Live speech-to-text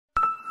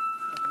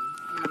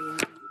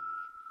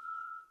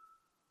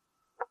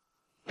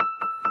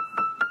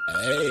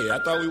Hey, I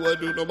thought we wouldn't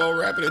do no more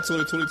rapping in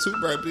 2022,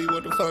 bro. B,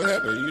 what the fuck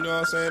happened? You know what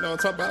I'm saying? Know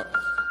what I'm talking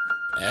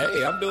about?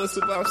 Hey, I'm doing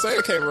super. I'm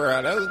saying came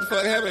around. That's what the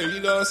fuck happened. You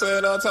know what I'm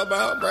saying? Know what I'm talking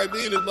about? Right, B,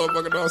 this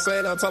motherfucker. Know what I'm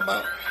saying? Know what I'm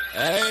talking about?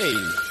 Hey.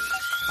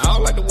 I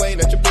don't like the way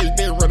that your bitch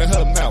been running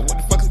her mouth. What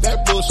the fuck is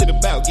that bullshit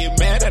about? Get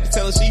mad at her,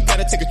 tell her she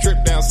gotta take a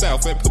trip down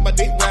south and put my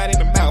dick right in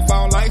the mouth.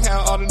 I don't like how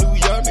all the new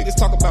young niggas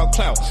talk about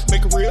clout.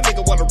 Make a real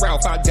nigga wanna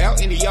Ralph. I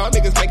doubt any of y'all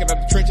niggas making up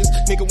the trenches.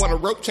 Nigga want a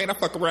rope chain, I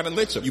fuck around and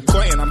lynch him. You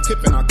playing, I'm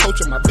tipping, I coach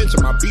him, I bench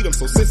him, I beat him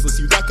so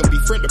senseless. You like him,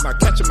 befriend him, I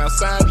catch him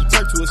outside, he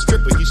turned to a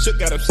stripper. He shook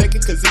out, I'm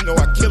shaking cause he know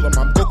I kill him.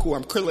 I'm Goku,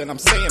 I'm Krillin,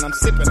 I'm saying, I'm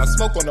sipping, I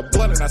smoke on the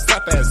blunt and I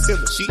slap her ass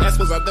silly. She asks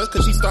was I dust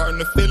cause she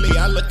starting to feel it.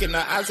 I look in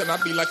her eyes and I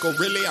be like, oh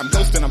really? I'm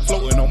ghosting, I'm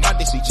floating on my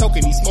dick, she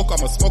choking. He smoke,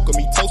 I'm a smoker,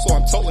 me toast, so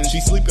I'm toting.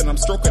 She sleeping, I'm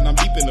stroking, I'm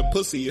deep in the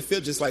pussy. It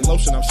feel just like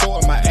lotion, I'm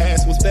showing my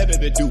ass what's better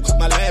to do.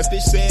 My last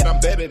bitch said I'm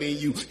better than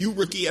you. You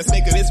rookie ass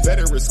nigga, this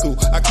veteran school.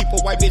 I keep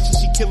a white bitch and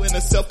she killing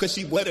herself cause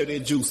she wetter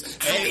than juice.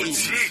 Hey.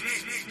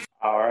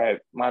 All right,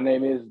 my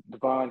name is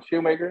Devon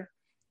Shoemaker.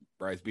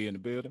 Bryce B in the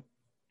building.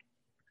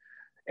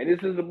 And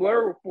this is the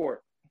Blur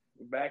Report.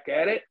 We're back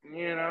at it,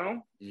 you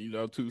know.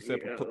 Two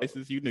separate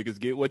places. You niggas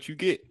get what you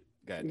get.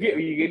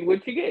 You get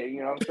what you get,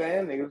 you know what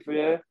I'm saying?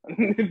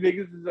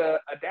 Niggas is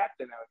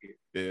adapting out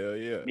Yeah,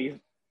 here. yeah.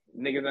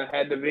 Niggas done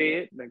had the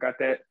vid. They got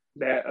that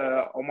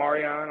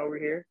Omarion over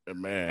here.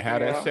 Man, how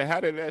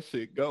did that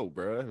shit go,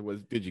 bro?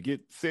 Did you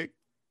get sick?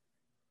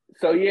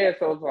 So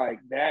it's like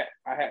that.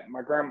 I had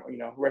my grandma,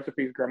 rest in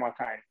peace, Grandma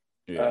Tiny.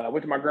 Yeah.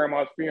 Went to my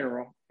grandma's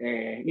funeral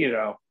and,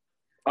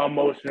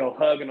 emotional,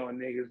 hugging on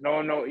niggas.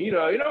 No,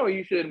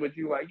 you shouldn't, but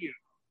you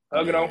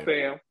hugging on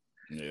fam.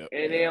 Yeah.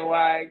 And then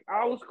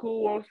I was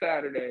cool on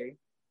Saturday,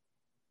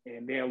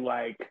 and then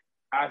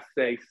I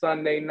say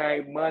Sunday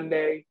night,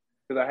 Monday,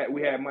 because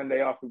we had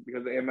Monday off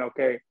because of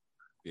MLK.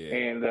 Yeah.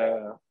 And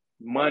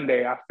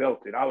Monday I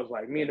felt it. I was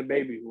like, me and the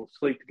baby will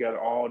sleep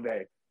together all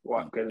day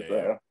because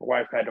my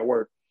wife had to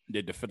work.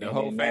 Did the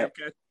whole fam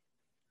catch?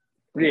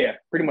 Yeah,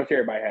 pretty much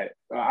everybody had it.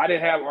 I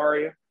didn't have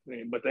Aria,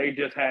 but they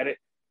just had it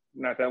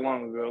not that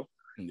long ago.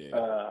 Yeah.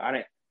 I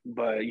didn't,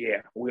 but yeah,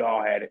 we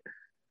all had it.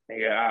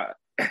 Yeah.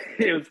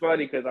 It was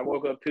funny because I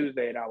woke up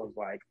Tuesday and I was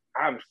like,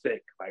 I'm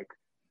sick.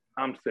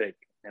 I'm sick.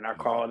 And I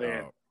called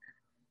in.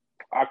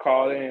 I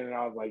called in and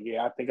I was like,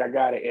 yeah, I think I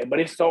got it. But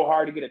it's so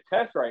hard to get a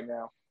test right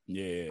now.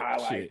 Yeah.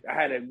 I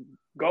had to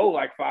go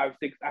 5,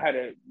 6. I had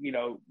to,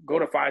 go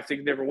to 5,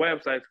 6 different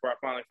websites before I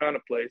finally found a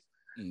place.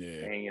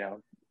 Yeah.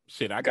 And,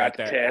 shit, I got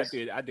that. Test.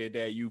 I did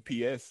that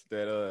UPS,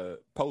 that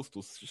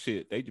postal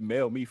shit. They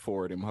mailed me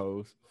 4 of them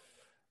hoes.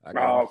 I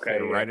got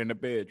right in the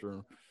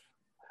bedroom.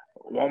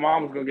 My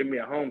mom was gonna give me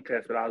a home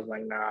test, but I was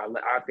like, nah.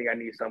 I think I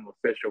need something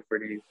official for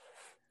these.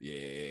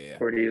 Yeah.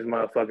 For these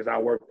motherfuckers I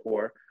work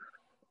for.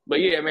 But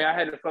yeah, man, I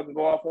had to fucking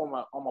go off on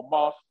my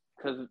boss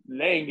because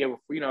they ain't give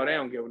they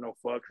don't give no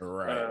fucks.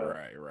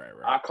 Right.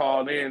 I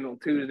called in on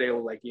Tuesday. I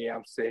was like, yeah,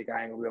 I'm sick.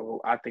 I ain't gonna be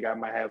able. I think I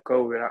might have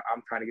COVID.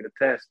 I'm trying to get a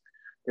test.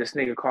 This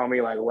nigga called me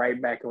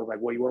right back and was like,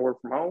 well, you want to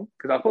work from home?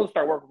 Because I was supposed to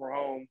start working from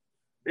home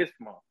this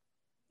month.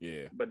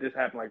 Yeah. But this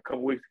happened a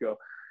couple weeks ago.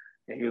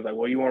 And he was like,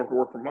 well, you want to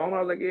work from home?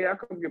 I was like, yeah, I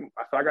come get.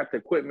 So I got the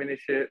equipment and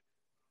shit.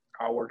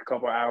 I worked a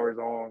couple hours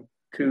on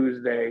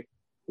Tuesday.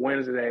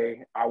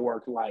 Wednesday, I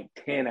worked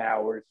 10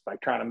 hours,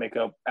 trying to make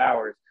up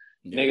hours.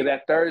 Yeah. Nigga,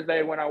 that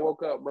Thursday when I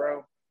woke up,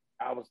 bro,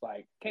 I was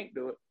like, can't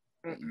do it.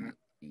 Mm-mm.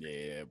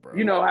 Yeah, bro.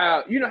 You know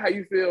how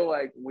you feel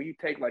when you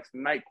take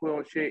some NyQuil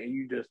and shit, and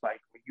you just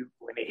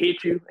when it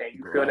hit you and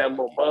you feel that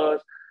little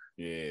buzz.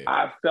 Yeah.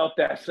 I felt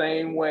that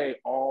same way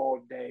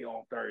all day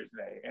on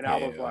Thursday, and I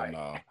was like,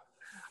 no.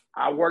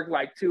 I worked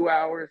 2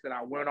 hours, and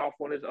I went off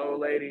on this old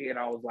lady, and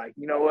I was like,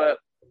 you know what?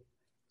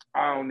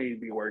 I don't need to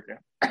be working.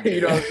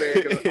 You know what I'm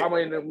saying? Because I'm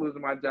gonna end up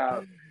losing my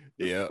job.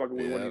 Yeah. Fucking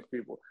with one of these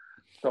people.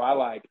 So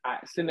I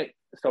send it.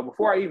 So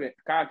before I even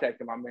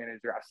contacted my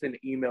manager, I sent an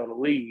email to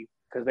leave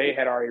because they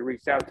had already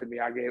reached out to me.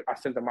 I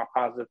sent them my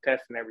positive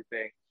test and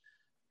everything,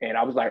 and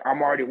I was like,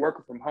 I'm already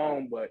working from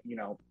home, but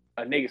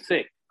a nigga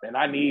sick, and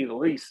I need at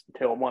least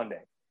until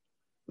Monday.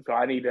 So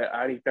I need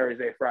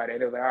Thursday, Friday.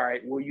 They were like, all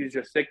right, we'll use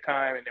your sick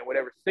time, and then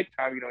whatever sick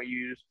time you don't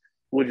use,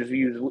 we'll just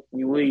use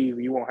you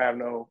leave. You won't have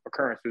no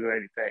occurrences or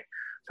anything.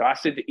 So I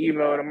sent the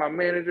email to my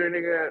manager,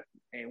 nigga,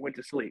 and went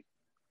to sleep.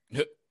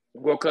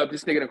 Woke up,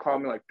 this nigga done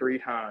called me 3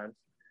 times.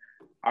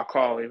 I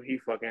call him, he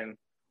fucking,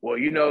 well,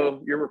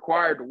 you're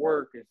required to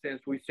work, and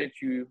since we sent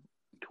you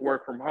to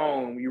work from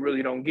home, you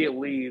really don't get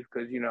leave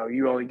because,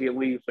 you only get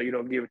leave so you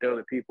don't give it to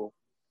other people.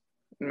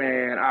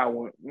 Man,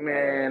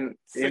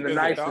 in the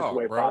nicest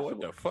way possible.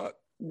 What the fuck?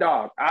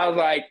 Dog, I was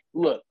like,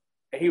 look,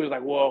 and he was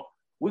like, well,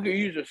 we could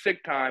use your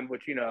sick time, but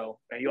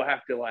and you'll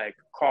have to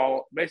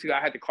call. Basically,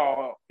 I had to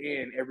call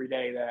in every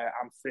day that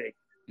I'm sick,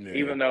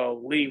 even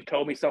though leave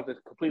told me something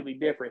completely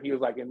different. He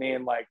was like, and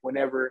then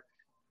whenever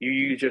you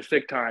use your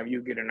sick time,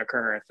 you get an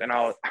occurrence. And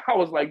I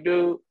was like,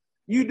 dude,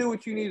 you do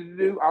what you need to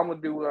do. I'm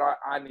gonna do what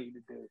I need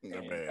to do. Yeah,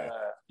 and, man.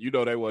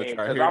 They wasn't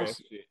trying to hear that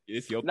shit.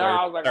 It's your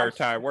third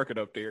time working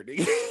up there,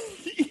 nigga.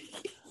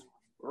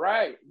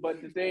 Right,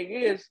 but the thing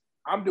is,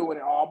 I'm doing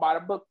it all by the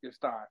book this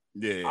time.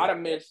 Yeah, I'd have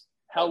missed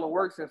hella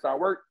work since I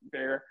worked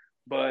there,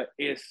 but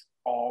it's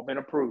all been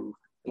approved.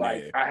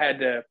 Like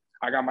Yeah.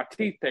 I got my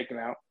teeth taken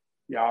out.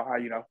 Y'all, how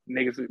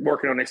niggas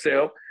working on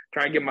themselves,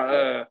 trying to get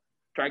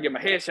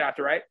my headshots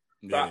right.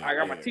 So I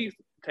got my teeth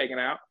taken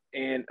out,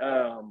 and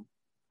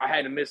I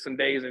had to miss some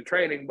days in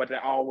training, but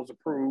that all was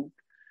approved.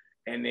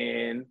 And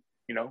then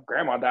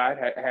grandma died,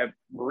 had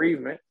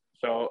bereavement.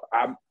 So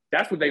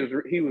that's what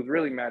he was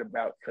really mad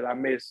about, because I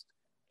missed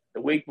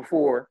the week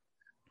before.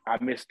 I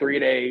missed 3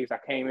 days. I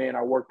came in,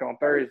 I worked on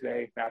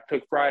Thursday, and I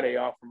took Friday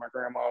off for my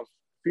grandma's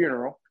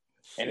funeral.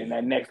 Shit. And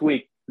then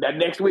that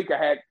next week I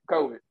had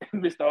COVID.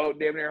 Missed the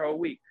damn near whole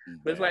week.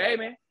 But it's like, hey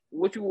man,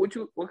 what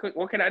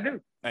can I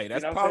do? Hey,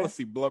 that's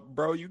policy,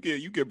 bro. You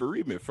get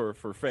bereavement for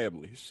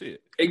family.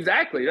 Shit.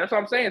 Exactly. That's what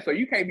I'm saying. So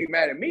you can't be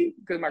mad at me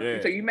because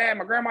so you mad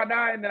my grandma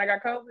died and then I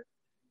got COVID?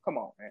 Come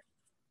on, man.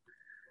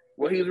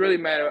 Well, he was really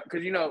mad at,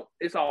 because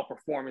it's all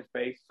performance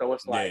based. So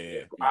it's like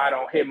if I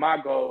don't hit my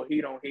goal,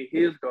 he don't hit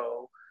his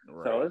goal.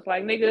 Right. So it's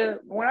like, nigga,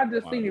 when I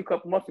just seen you a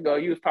couple months ago,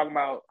 you was talking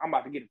about I'm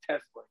about to get a Tesla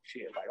and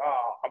shit. Like,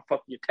 oh, I'm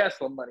fucking your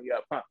Tesla money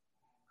up, huh?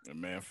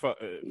 Man,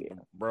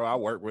 bro, I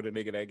work with a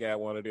nigga that got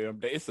one of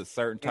them. It's a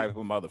certain type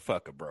of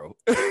motherfucker, bro.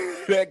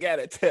 That got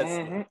a Tesla.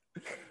 Mm-hmm.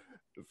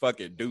 The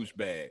fucking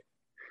douchebag.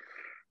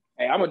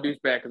 Hey, I'm a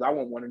douchebag because I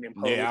want one of them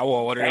hoes. Yeah, I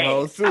want one of them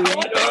hoes too.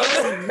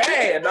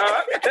 Man,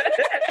 dog.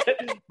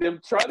 Them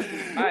trucks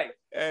is nice.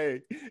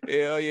 Hey,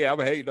 hell yeah, I'm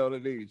hating on the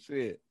nigga.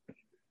 Shit.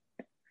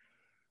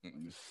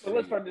 So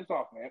let's start this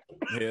off, man.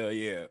 Hell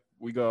yeah.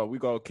 We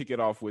go kick it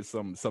off with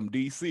some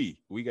DC.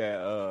 We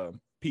got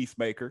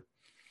Peacemaker.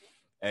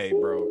 Hey,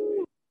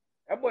 bro.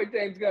 That boy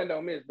James Gunn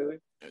don't miss,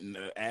 dude.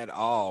 At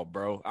all,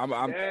 bro.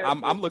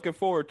 I'm looking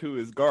forward to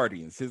his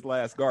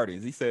last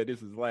Guardians. He said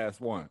this is his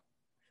last one.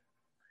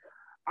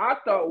 I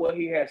thought what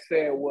he had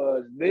said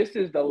was, this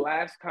is the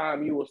last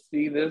time you will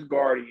see this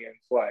Guardians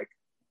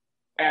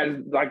as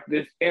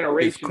this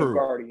iteration of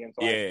Guardians.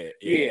 Like,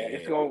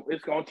 it's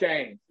gonna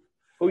change.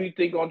 Who you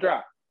think gonna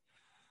drop?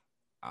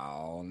 I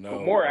don't know.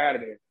 Gamora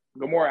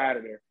out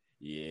of there.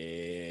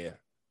 Yeah.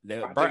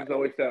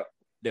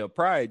 They'll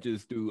probably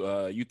just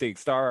do you think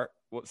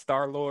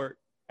Star-Lord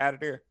out of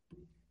there?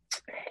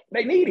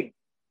 They need him.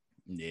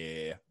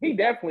 Yeah. He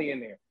definitely in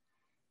there.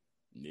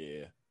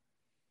 Yeah.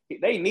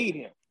 They need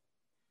him.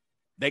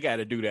 They got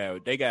to do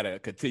that. They got to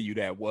continue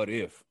that what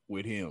if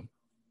with him.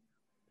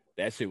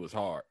 That shit was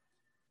hard.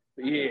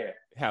 Yeah.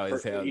 How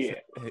his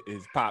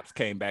pops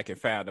came back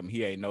and found him.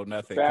 He ain't know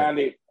nothing. Found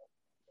it.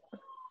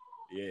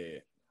 Yeah.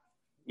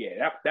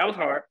 Yeah, that was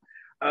hard.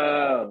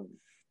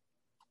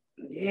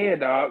 Yeah,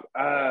 dog.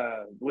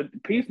 With the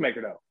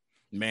Peacemaker though.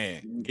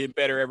 Man, getting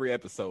better every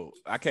episode.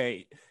 I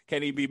can't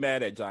even be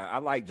mad at John. I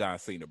like John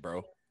Cena,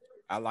 bro.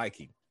 I like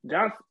him.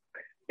 John,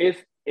 I'm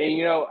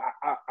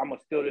gonna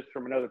steal this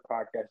from another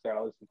podcast that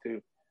I listen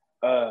to.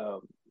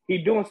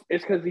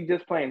 It's because he's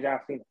just playing John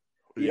Cena.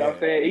 You know what I'm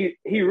saying?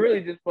 He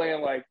really just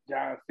playing like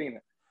John Cena.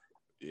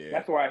 Yeah.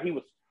 That's why he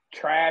was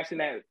trashing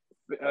that.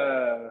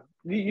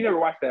 You never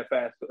watched that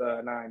Fast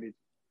 9, did you?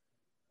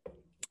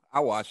 I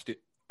watched it,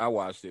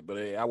 but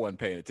I wasn't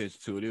paying attention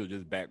to it. It was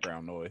just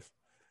background noise.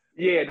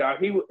 Yeah, dog.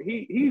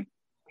 He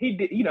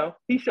did.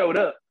 He showed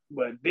up,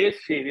 but this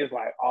shit is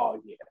like,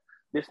 oh yeah,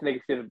 this nigga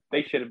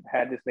should have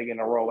had this nigga in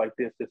a role like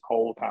this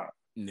whole time.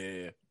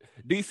 Yeah,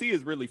 DC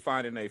is really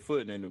finding their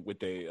footing with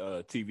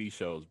their TV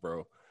shows,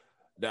 bro.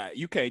 That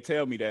you can't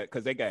tell me that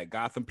because they got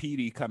Gotham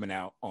PD coming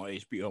out on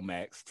HBO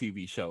Max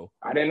TV show.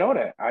 I didn't know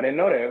that.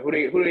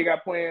 Who they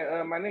got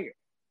playing my nigga?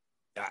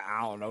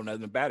 I don't know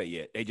nothing about it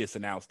yet. They just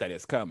announced that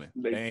it's coming.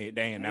 They ain't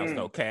announced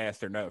no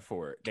cast or nothing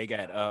for it. They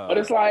got but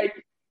it's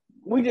like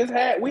we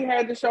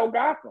had the show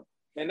Gotham,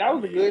 and that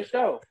was a good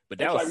show. But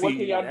that was like,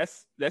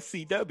 that's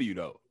CW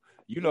though.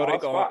 You know, they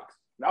go Fox.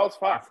 That was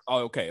Fox.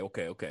 Oh,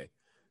 okay.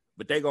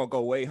 But they gonna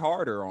go way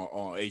harder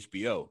on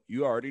HBO.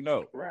 You already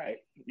know. Right.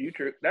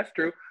 That's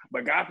true.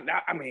 But Gotham,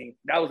 that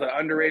was an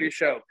underrated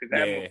show because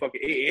that motherfucker,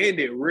 it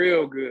ended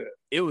real good.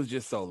 It was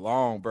just so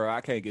long, bro.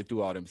 I can't get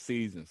through all them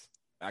seasons.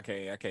 I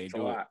can't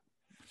do it.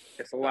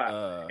 It's a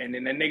lot. And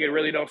then that nigga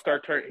really don't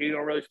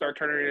really start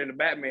turning it into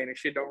Batman, and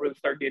shit don't really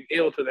start getting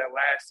ill to that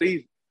last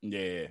season.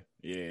 Yeah.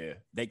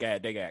 They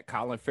got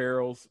Colin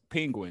Farrell's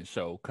Penguin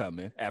show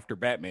coming after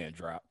Batman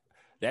drop.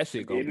 That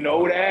shit gonna be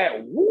hard.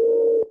 That.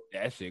 Woo!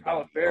 That shit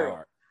gonna be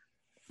hard.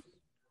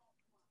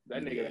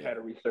 That nigga had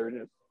a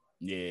resurgence.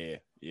 Yeah.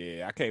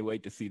 I can't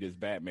wait to see this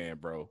Batman,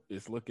 bro.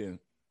 It's looking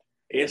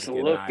nice.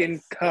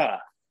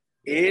 Tough.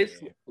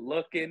 It's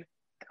looking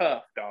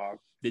tough, dog.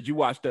 Did you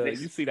watch you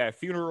see that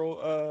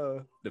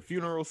funeral, the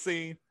funeral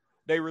scene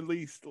they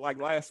released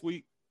like last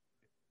week?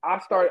 I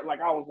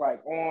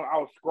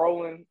was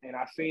scrolling and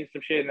I seen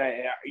some shit, and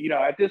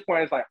at this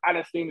point it's like I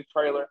done seen the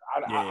trailer.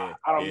 I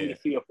don't need to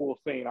see a full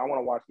scene. I want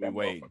to watch that.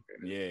 Wait,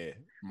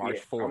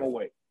 March 4th. I'm gonna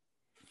wait.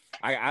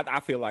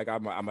 I feel like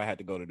I'm gonna have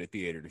to go to the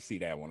theater to see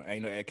that one.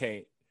 I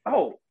can't.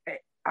 Oh,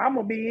 I'm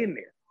gonna be in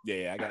there.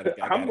 Yeah, I gotta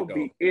I'm gonna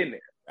be in there.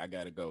 I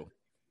gotta go.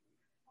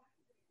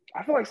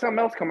 I feel like something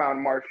else come out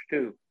in March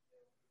too.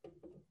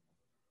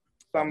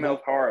 Something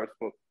else horror.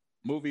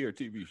 Movie or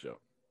TV show?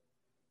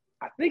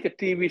 I think a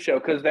TV show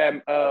because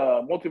that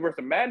Multiverse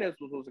of Madness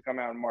was supposed to come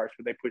out in March,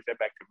 but they pushed that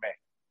back to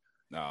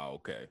May. Oh,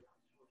 okay.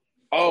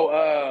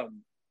 Oh,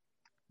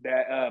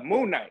 that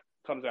Moon Knight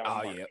comes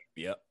out. Oh,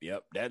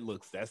 yep.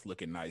 That's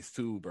looking nice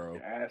too, bro.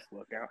 That's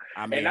looking.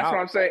 I mean, and that's what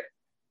I'm saying.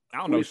 I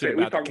don't know shit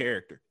about the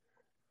character.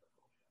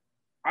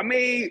 I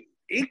mean,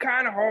 it's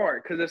kind of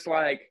hard because it's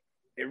like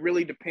it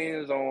really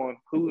depends on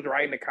who's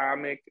writing the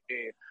comic,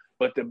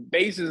 but the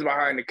basis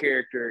behind the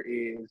character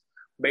is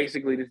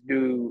basically this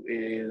dude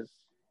is,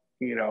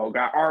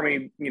 got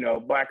Army,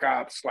 Black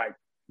Ops like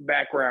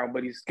background,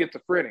 but he's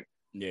schizophrenic.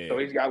 Yeah. So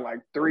he's got like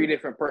 3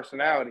 different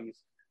personalities,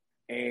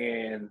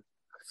 and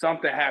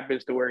something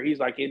happens to where he's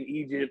like in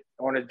Egypt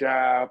on a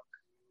job,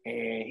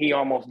 and he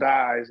almost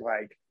dies,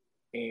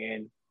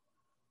 and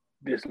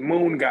this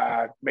moon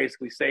god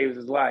basically saves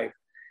his life.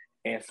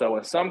 And so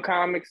in some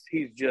comics,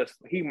 they kind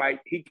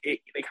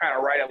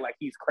of write it like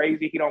he's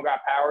crazy. He don't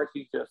got powers.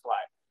 He's just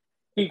like,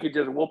 he could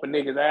just whoop a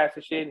nigga's ass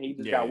and shit, and he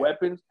just got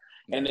weapons.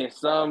 Yeah. And then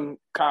some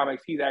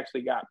comics, he's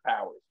actually got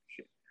powers and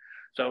shit.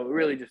 So it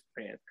really just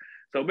depends.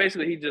 So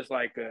basically, he's just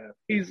like,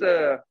 he's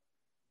kind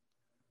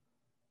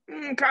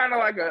of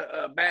like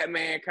a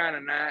Batman, kind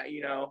of not,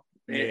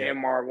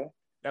 in Marvel.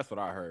 That's what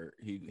I heard.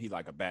 He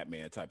like a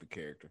Batman type of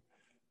character.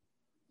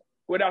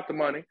 Without the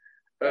money.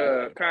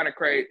 Kind of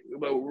crazy,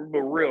 but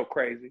real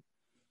crazy.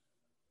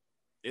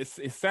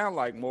 It sounds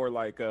like more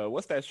like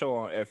what's that show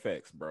on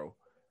FX, bro?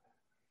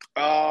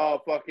 Oh,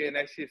 fucking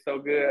that shit's so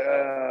good.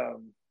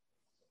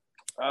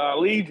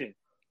 Legion.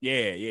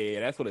 Yeah,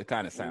 that's what it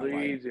kind of sounds like.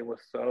 Legion was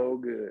so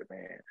good,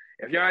 man.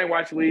 If y'all ain't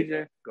watched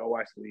Legion, go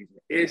watch Legion.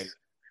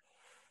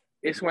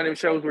 It's one of them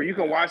shows where you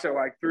can watch it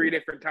like 3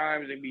 different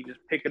times and be just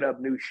picking up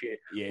new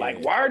shit. Yeah.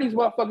 Like, why are these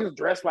motherfuckers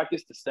dressed like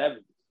it's the 70s?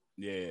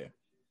 Yeah.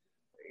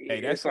 Hey,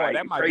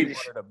 that might be one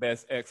of the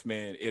best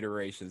X-Men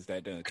iterations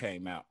that done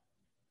came out.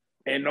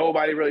 And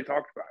nobody really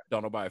talked about it.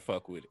 Don't nobody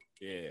fuck with it.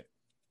 Yeah.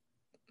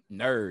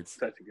 Nerds.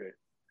 Such a good.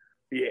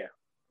 Yeah.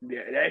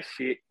 Yeah, that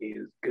shit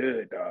is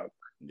good, dog.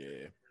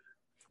 Yeah.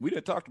 We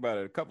done talked about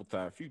it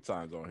a few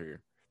times on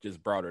here.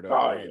 Just brought it up.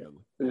 Oh,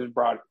 yeah. Just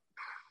brought it.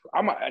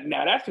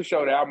 Now, that's the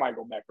show that I might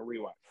go back and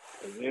rewatch.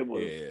 It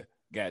was,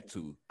 got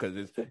to.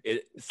 Because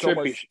it's so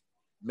much,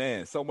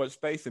 man, so much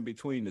space in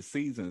between the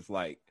seasons,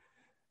 like,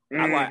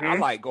 I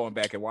like going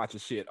back and watching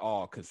shit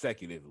all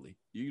consecutively.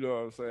 You know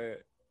what I'm saying?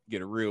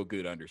 Get a real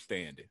good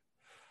understanding.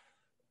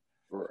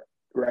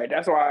 Right.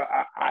 That's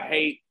why I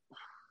hate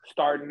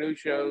starting new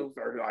shows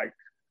or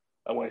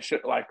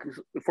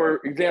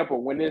for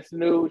example, when this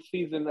new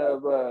season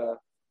of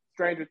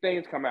Stranger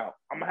Things come out,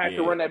 I'm gonna have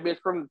to run that bitch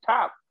from the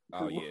top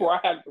before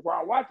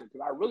I watch it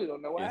because I really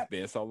don't know what happened.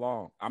 It's been so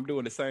long. I'm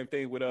doing the same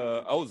thing with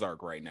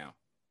Ozark right now.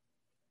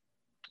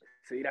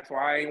 See, that's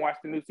why I ain't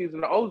watched the new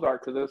season of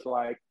Ozark because it's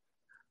like.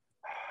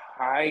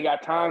 I ain't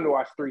got time to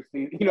watch 3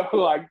 seasons,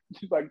 like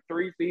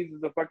 3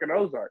 seasons of fucking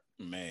Ozark.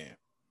 Man,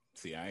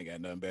 see, I ain't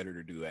got nothing better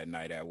to do at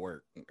night at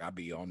work. I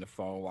be on the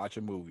phone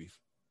watching movies.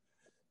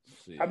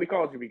 How many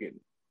calls you be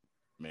getting?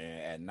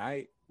 Man, at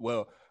night,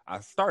 well, I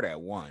start at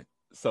 1.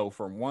 So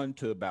from 1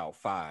 to about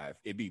 5,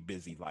 it be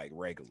busy like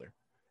regular.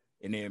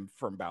 And then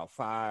from about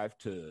 5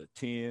 to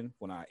 10,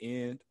 when I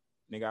end,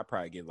 nigga, I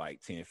probably get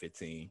like 10,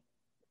 15.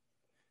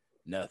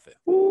 Nothing.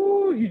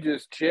 Ooh, you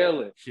just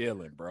chilling.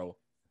 Chilling, bro.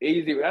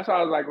 Easy. That's why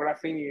I was like, when I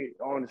seen you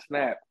on the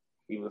snap,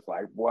 he was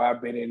like, boy,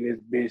 I've been in this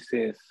bitch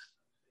since.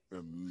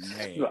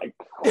 Man. Like,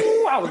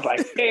 ooh, I was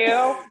like,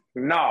 hell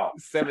no.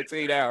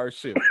 17-hour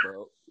shift,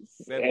 bro.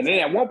 And then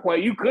at one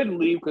point, you couldn't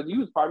leave because you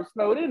was probably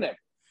snowed in there.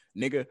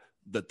 Nigga,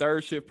 the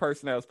third shift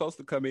person that was supposed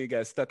to come in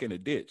got stuck in a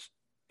ditch.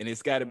 And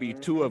it's got to be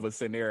 2 of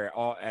us in there at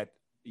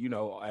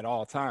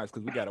all times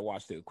because we got to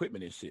watch the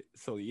equipment and shit.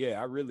 So, yeah,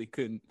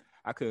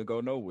 I couldn't go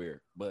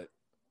nowhere. But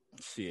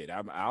shit,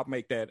 I'll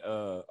make that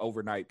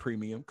overnight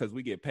premium because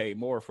we get paid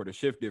more for the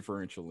shift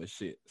differential and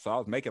shit. So I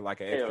was making like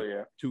an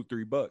extra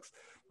 $2-3.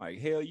 Like,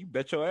 hell, you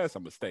bet your ass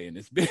I'm gonna stay in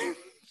this bitch.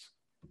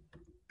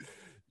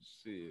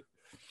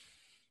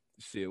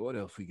 Shit. What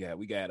else we got?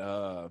 We got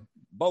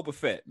Boba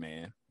Fett,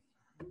 man.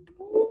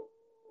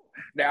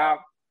 Now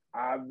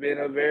I've been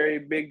a very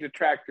big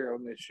detractor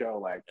on this show.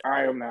 Like,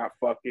 I am not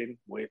fucking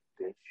with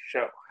this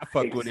show. I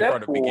fucked with it from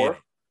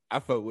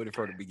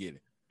the beginning.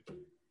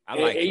 I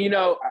like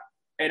it.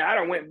 And I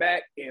done went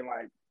back and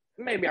like,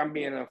 maybe I'm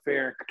being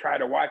unfair and try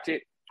to watch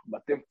it,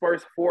 but them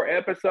first 4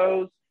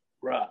 episodes,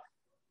 rough.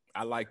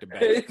 I like the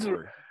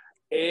backstory.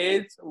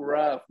 It's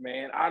rough,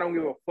 man. I don't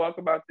give a fuck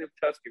about them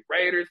Tusken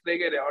Raiders,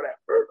 nigga, and all that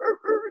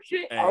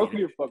shit. Hey, I don't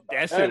give a fuck about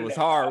that shit was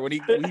hard. When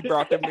he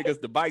brought them niggas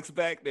the bikes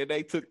back, then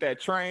they took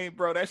that train,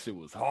 bro. That shit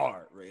was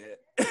hard, man.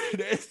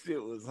 That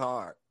shit was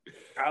hard.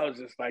 I was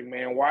just like,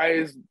 man, why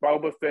is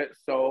Boba Fett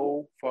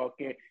so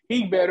fucking...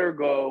 He better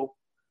go...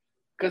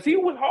 Because he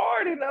was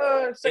hard in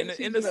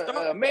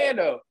the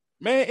Mando.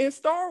 Man, in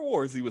Star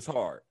Wars, he was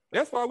hard.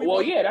 That's why we.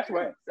 Well, yeah, that's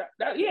right.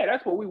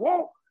 That's what we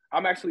want.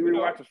 I'm actually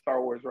rewatching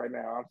Star Wars right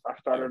now. I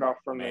started off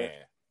from the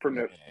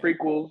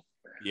prequels.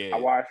 Yeah.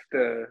 I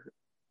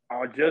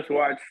just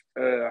watched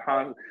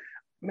Han.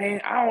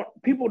 Man,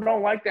 people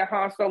don't like that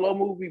Han Solo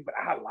movie, but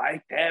I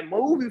like that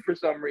movie for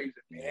some reason,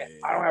 man. Yeah.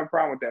 I don't have a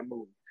problem with that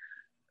movie.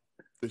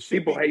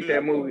 People hate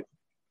that movie.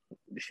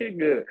 The shit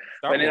good.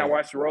 But then I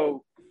watched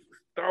Rogue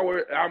Star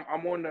Wars.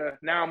 I'm on the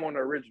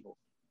original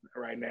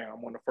right now.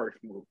 I'm on the first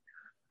movie.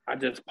 I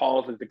just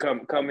paused it to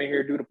come in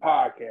here do the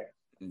podcast.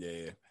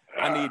 Yeah.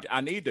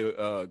 I need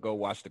to go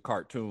watch the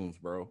cartoons,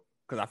 bro.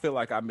 Because I feel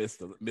like I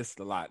missed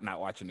a lot not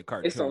watching the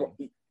cartoons.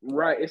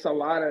 It's a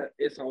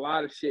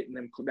lot of shit in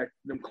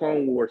them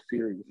Clone Wars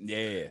series.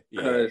 Yeah.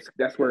 Because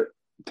that's where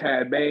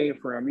Cad Bane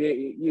from.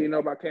 You know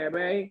about Cad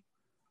Bane?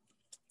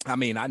 I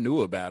mean, I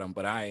knew about him,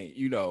 but I ain't,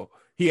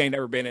 he ain't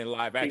never been in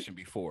live action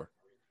before.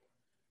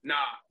 Nah.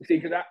 See,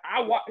 because I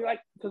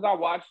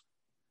watched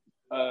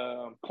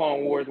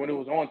Clone Wars when it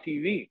was on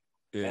TV.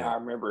 Yeah. And I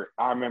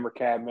remember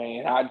Cad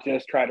Bane. I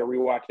just tried to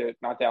rewatch it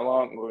not that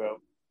long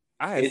ago.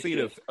 I had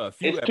seen a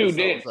few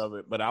episodes of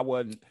it, but I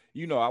wasn't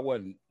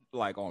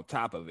like on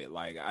top of it.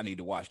 Like, I need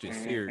to watch this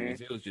series.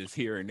 It was just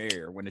here and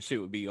there when the shit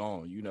would be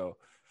on,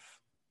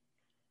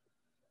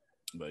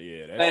 But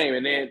yeah, that's same.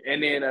 And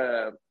then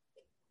a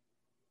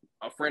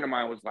friend of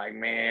mine was like,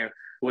 man,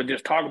 we'll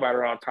just talk about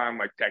it all the time,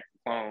 like Attack the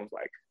Clones,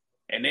 like.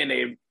 And then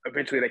they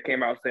eventually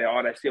came out and said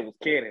all that shit was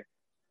canon.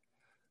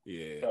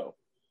 Yeah. So,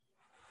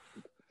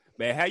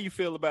 man, how you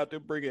feel about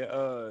them bringing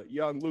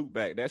young Luke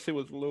back? That shit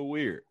was a little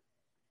weird.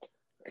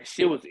 That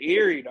shit was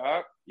eerie,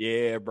 dog.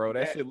 Yeah, bro.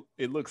 That shit,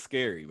 it looks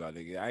scary, my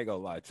nigga. I ain't gonna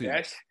lie to you.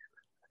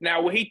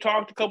 Now, when he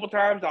talked a couple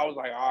times, I was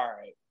like, all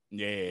right.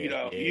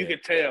 Yeah. You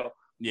could tell.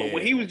 Yeah. But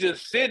when he was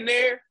just sitting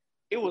there,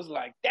 it was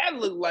like, that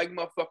looked like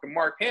motherfucking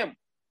Mark Hamill.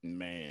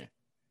 Man.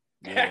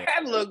 Yeah.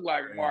 That looked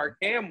like Mark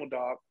Hamill,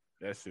 dog.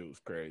 That shit was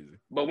crazy.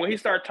 But when he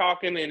started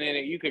talking, and then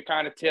you could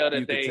kind of tell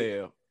that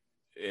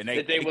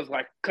they was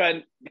like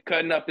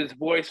cutting up his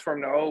voice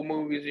from the old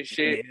movies and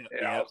shit. Yeah,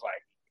 and I was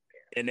like,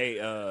 and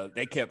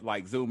they kept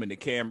like zooming the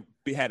camera,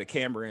 had a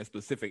camera in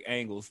specific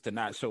angles to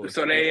not show.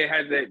 So they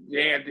had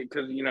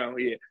because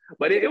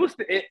But it was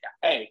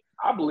hey,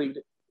 I believed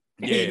it.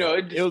 Yeah,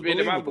 it just been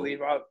in my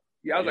belief. I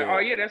was like, oh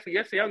yeah, that's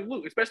a young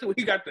Luke, especially when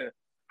he got the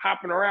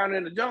hopping around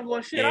in the jungle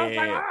and shit. I was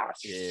like, oh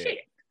shit.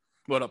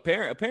 But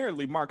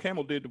apparently Mark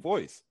Hamill did the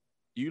voice.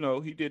 He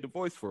did the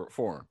voice for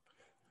him.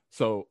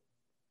 So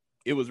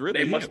it was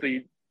really they must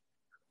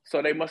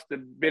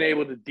have been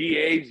able to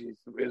de-age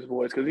his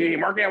voice because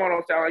Mark Hamill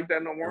don't sound like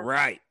that no more.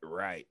 Right.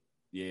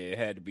 Yeah, it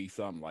had to be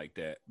something like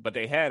that. But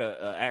they had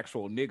a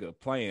actual nigga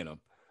playing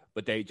him,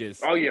 but they just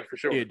for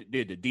sure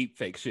did the deep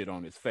fake shit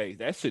on his face.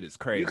 That shit is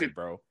crazy,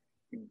 bro.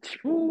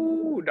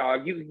 Ooh,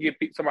 dog, you could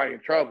get somebody in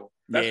trouble.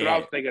 That's what I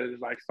was thinking. Is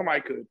like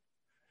somebody could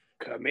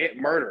commit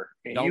murder,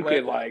 and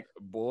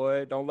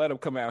boy, don't let them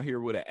come out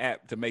here with an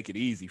app to make it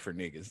easy for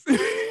niggas.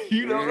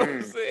 You know what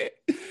I'm saying?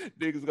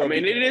 Niggas gonna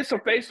it is some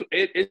face.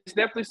 It's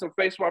definitely some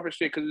face swapping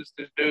shit because it's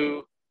this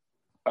dude.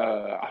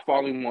 I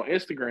follow him on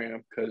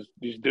Instagram because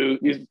this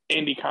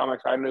indie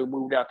comics I knew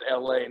moved out to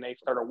LA and they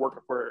started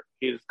working for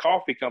his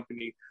coffee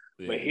company.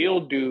 Yeah. But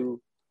he'll do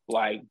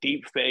like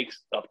deep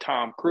fakes of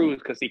Tom Cruise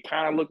because he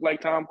kind of looked like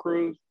Tom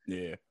Cruise.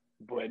 Yeah.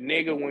 But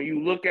nigga, when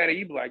you look at it,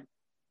 you be like,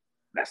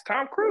 that's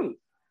Tom Cruise.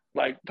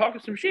 Like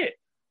talking some shit.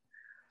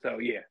 So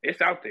yeah, it's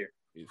out there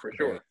for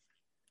sure.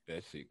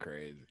 That shit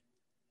crazy.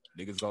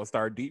 Niggas gonna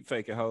start deep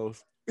faking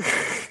hoes.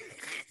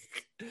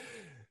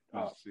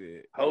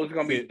 Shit. Hoes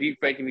gonna be deep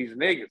faking these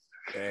niggas.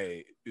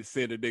 Hey, you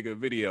send a nigga a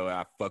video,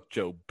 I fucked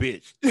your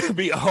bitch.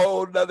 Be a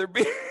whole nother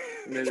bitch.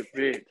 Another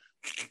bitch.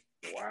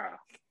 Wow.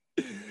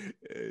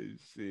 Hey,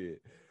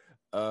 shit.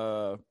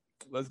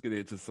 Let's get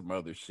into some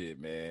other shit,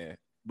 man.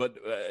 But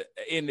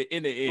in the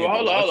end,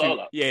 hold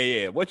on.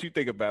 Yeah. What you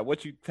think about?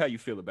 How you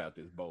feel about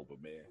this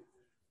Boba, man?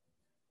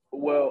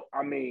 Well,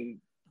 I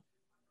mean,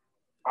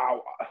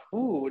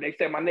 they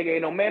said my nigga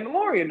ain't no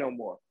Mandalorian no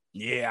more.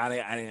 Yeah,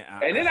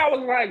 and then I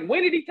was like,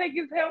 when did he take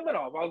his helmet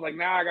off? I was like,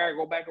 now I gotta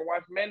go back and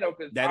watch Mando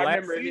because I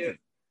remember it.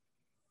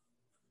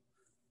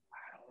 I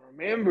don't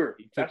remember.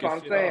 That's what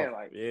I'm saying. Off.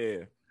 Like,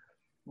 yeah.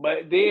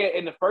 But then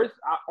in the first,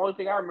 only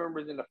thing I remember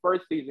is in the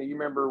first season. You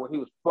remember when he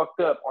was fucked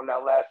up on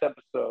that last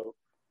episode?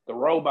 The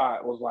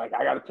robot was like,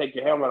 I got to take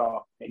your helmet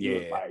off. And he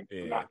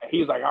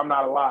was like, I'm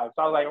not alive.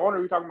 So I was like, I wonder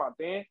what you're talking about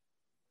then.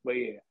 But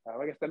yeah,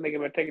 I guess that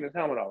nigga been taking his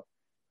helmet off.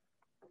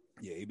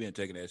 Yeah, he been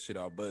taking that shit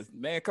off. But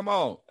man, come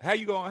on. How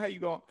you going?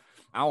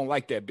 I don't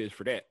like that bitch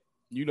for that.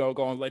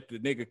 Gonna let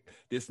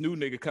this new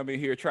nigga come in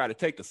here try to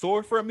take the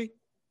sword from me?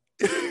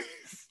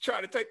 Try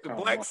to take the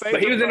black saber.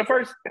 But he was in the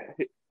first.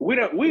 We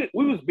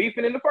was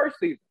beefing in the first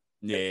season.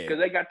 Yeah. Because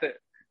they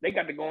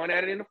got to going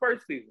at it in the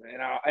first season.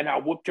 And I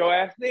whooped your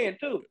ass then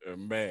too.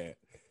 Man.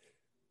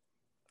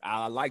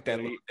 I like that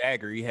little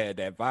dagger he had,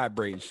 that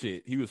vibrating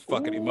shit. He was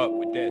fucking him up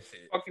with that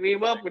shit. Fucking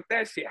him up with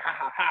that shit. Ha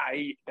ha ha.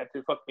 He got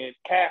the fucking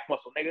calf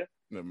muscle, nigga.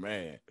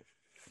 Man.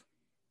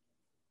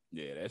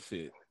 Yeah, that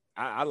shit.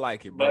 I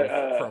like it, bro.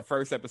 But, from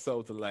first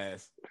episode to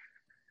last.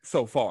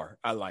 So far,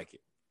 I like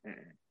it.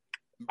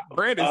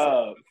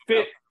 Brandon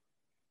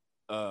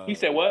he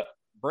said what?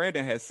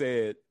 Brandon has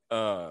said,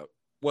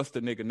 what's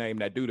the nigga name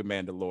that do the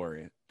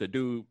Mandalorian? The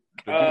dude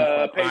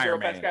Pedro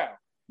Pascal.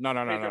 No.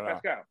 Pedro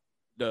Pascal.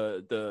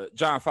 The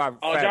John Favreau.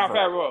 Oh, John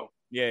Favreau.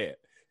 Yeah,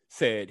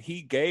 said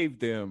he gave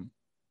them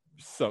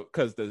so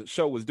because the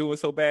show was doing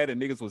so bad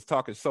and niggas was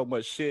talking so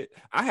much shit.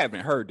 I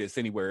haven't heard this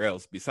anywhere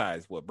else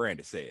besides what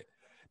Brandon said,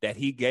 that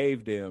he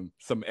gave them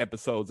some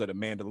episodes of The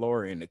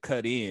Mandalorian to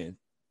cut in,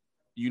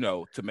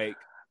 to make.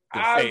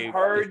 I've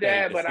heard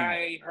that, but I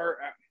ain't heard.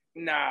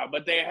 Nah,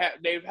 but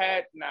they've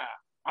had. Nah,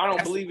 I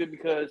don't believe it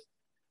because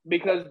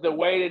the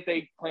way that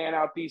they plan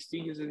out these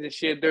seasons and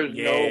shit, there's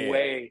no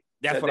way.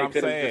 That's what I'm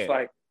saying.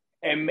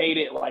 Just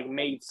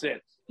made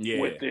sense.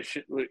 With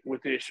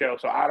this show,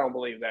 so I don't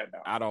believe that. No.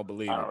 I don't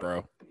believe it,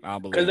 bro. I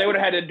don't believe because they would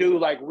have had to do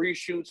like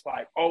reshoots,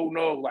 like you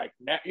know what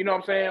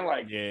I'm saying,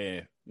 like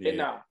it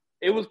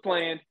was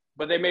planned,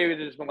 but they maybe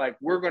just been like,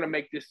 we're gonna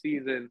make this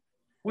season,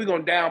 we're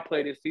gonna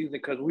downplay this season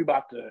because we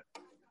about to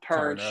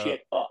turn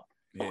shit up.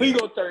 Yeah. We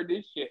gonna turn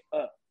this shit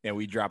up, and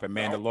we dropping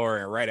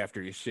Mandalorian right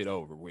after this shit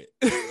over with.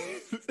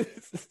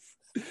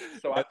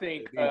 So I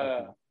think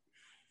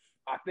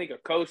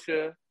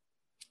Akosha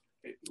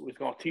was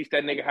gonna teach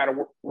that nigga how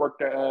to work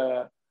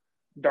the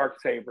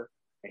Darksaber,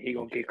 and he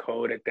gonna get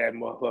cold at that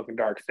motherfucking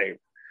Darksaber.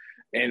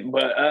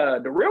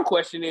 But the real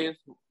question is,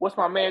 what's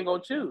my man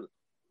gonna choose?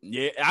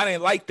 Yeah, I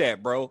didn't like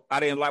that, bro.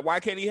 Why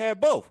can't he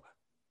have both?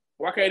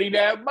 Why can't he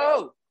have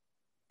both?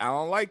 I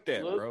don't like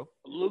that, bro.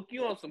 Luke,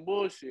 you on some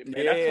bullshit,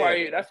 man.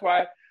 Yeah. That's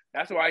why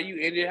you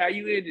ended how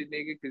you ended,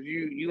 nigga, because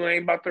you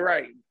ain't about to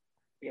write.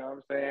 You know what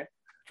I'm saying?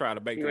 Trying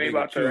to make the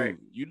nigga choose.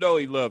 You know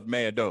he loved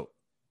Mando.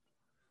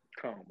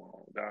 Come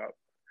on, dog.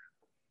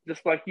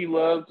 Just like you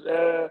loved,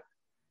 well,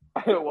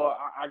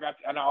 I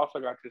also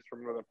got this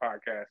from another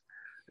podcast.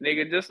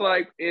 Nigga, just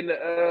like in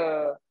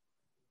the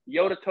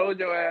Yoda told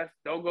your ass,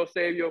 don't go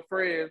save your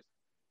friends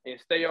and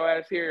stay your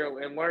ass here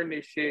and learn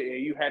this shit,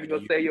 and you had to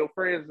go save your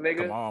friends,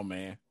 nigga. Come on,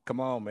 man.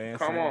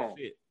 Come on.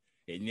 Shit.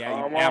 And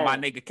now my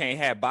nigga can't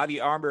have body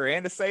armor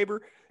and a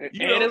saber. A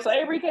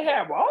saber, he can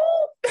have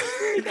all.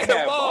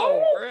 Come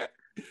on,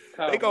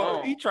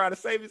 bro. He trying to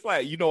save his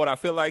life. You know what I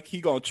feel like? He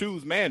gonna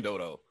choose Mando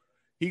though.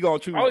 He gonna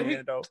choose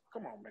Mando.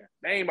 Come on, man.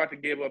 They ain't about to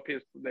give up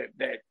his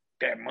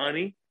that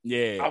money.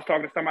 Yeah. I was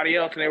talking to somebody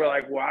else and they were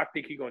like, "Well, I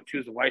think he gonna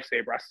choose a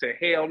lightsaber." I said,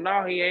 "Hell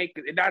no, he ain't.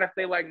 Not if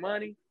they like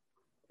money."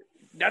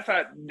 That's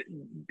how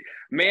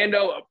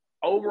Mando,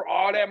 over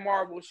all that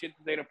Marvel shit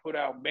that they done put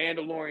out,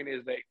 Mandalorian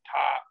is a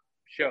top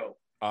show.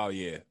 Oh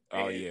yeah.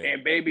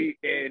 And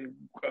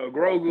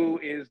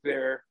Grogu is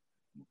their,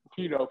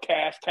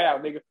 cash cow,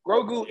 nigga.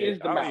 Grogu is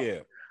the mouse. Yeah.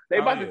 They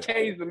about to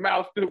change the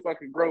mouse to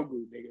fucking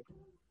Grogu, nigga.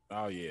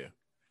 Oh yeah.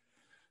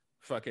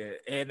 Fucking,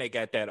 and they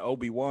got that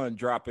Obi-Wan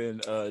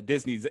dropping.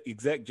 Disney's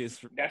exec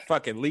just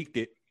fucking leaked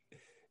it.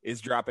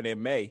 It's dropping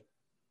in May.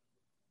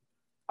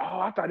 Oh,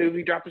 I thought it would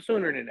be dropping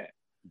sooner than that.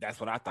 That's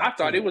what I thought. I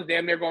thought it was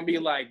damn near gonna be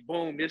like,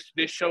 boom, this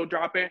show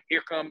dropping.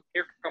 Here come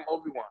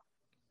Obi-Wan.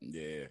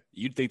 Yeah,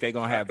 you think they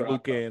gonna have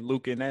Luke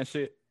in that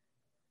shit?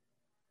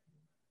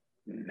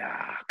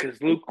 Nah,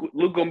 because Luke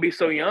gonna be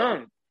so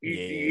young.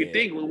 You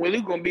think when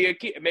Luke gonna be a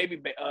kid,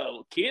 maybe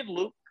kid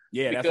Luke?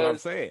 Yeah, that's what I'm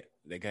saying.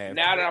 They can have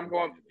now that I'm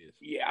going,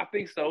 yeah, I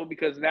think so,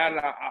 because now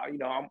that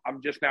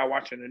I'm just now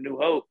watching A New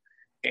Hope,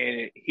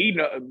 and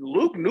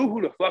Luke knew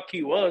who the fuck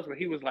he was when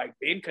he was like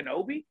Ben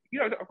Kenobi,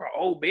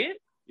 old Ben.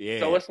 Yeah.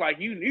 So it's like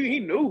he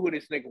knew who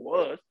this nigga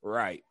was.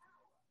 Right.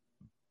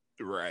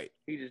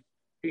 He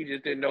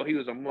just didn't know he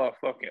was a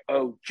motherfucking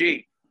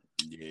OG.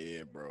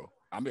 Yeah, bro.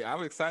 I mean,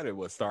 I'm excited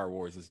what Star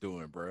Wars is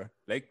doing, bro.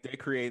 They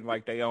create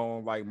like their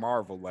own like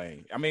Marvel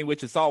lane. I mean,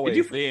 which it's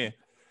always been.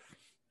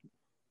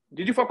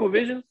 Did you fuck with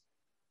Visions?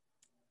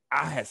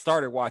 I had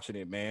started watching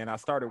it, man. I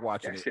started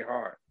watching that shit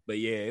hard. But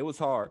yeah, it was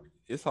hard.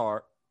 It's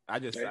hard.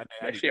 That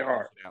shit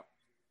hard.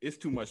 It's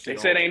too much shit.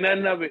 They said ain't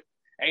none of it.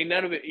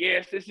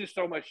 Yes, it's just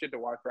so much shit to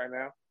watch right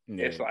now.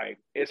 Yeah. It's like,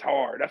 it's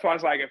hard. That's why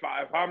it's like, if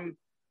I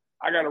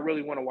gotta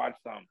really want to watch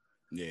something.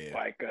 Yeah.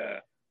 Like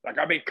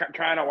I've been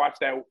trying to watch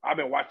that. I've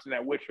been watching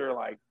that Witcher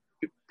like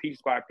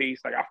piece by piece.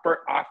 Like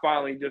I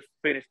finally just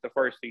finished the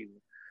first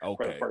season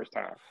for the first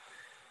time,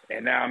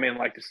 and now I'm in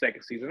like the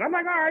second season. I'm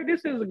like, all right,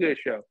 this is a good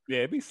show. Yeah,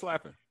 it be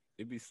slapping,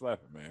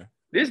 man.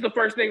 This is the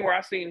first thing where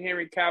I seen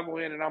Henry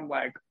Cavill in, and I'm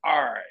like,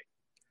 all right,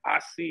 I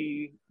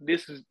see.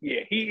 This is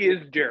he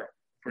is Geralt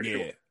for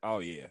sure. Oh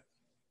yeah,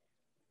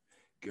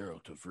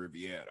 Geralt of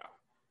Riviera.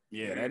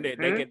 Yeah,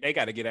 they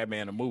got to get that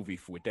man a movie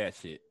with that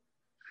shit.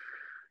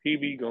 He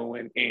be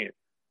going in.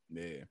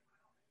 Yeah,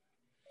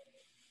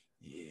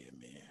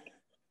 man.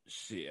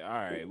 Shit. All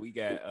right, we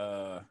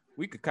got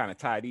we could kind of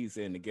tie these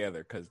in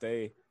together because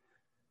they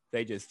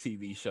just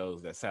TV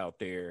shows that's out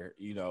there,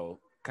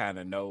 kind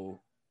of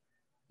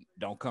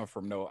don't come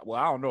from no. Well,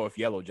 I don't know if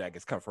Yellow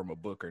Jackets come from a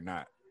book or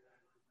not.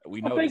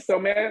 I think so,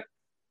 man.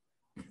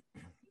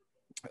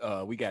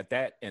 We got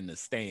that and The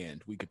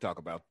Stand. We could talk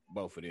about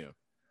both of them.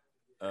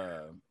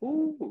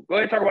 Go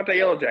ahead and talk about the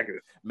Yellow Jackets.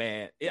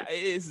 Man,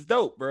 it's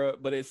dope, bro.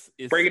 But it's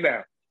break it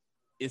down.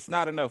 It's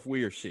not enough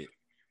weird shit.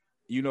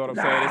 You know what I'm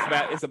saying?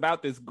 It's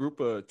about this group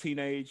of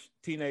teenage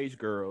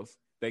girls.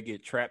 They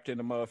get trapped in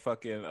a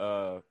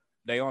motherfucking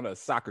they on a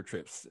soccer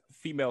trip,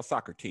 female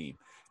soccer team.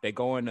 They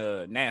go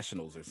into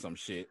nationals or some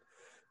shit.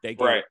 They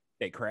get Right.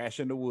 they crash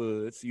in the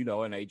woods, you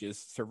know, and they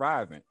just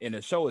surviving. And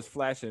the show is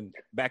flashing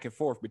back and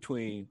forth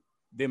between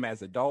them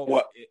as adults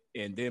What?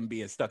 and them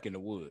being stuck in the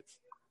woods.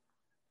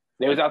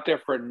 They was out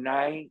there for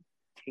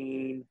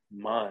 19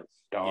 months,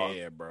 dog.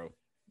 Yeah, bro.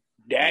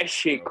 That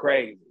shit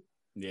crazy.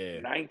 Yeah.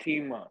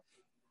 19 months.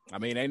 I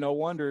mean, ain't no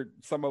wonder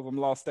some of them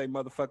lost their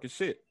motherfucking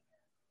shit.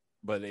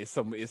 But it's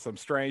some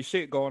strange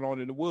shit going on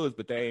in the woods,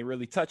 but they ain't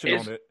really touching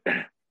on it.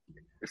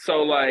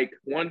 So, like,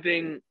 one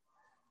thing,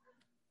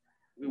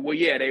 well,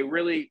 yeah, they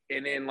really,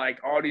 and then, like,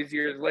 all these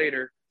years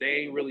later, they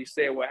ain't really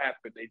said what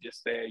happened. They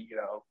just said, you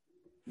know,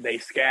 they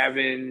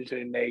scavenged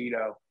and they, you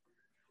know,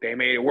 they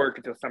made it work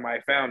until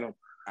somebody found them.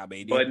 I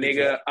mean, but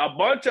nigga, a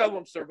bunch of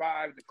them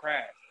survived the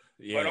crash.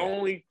 Yeah. But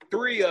only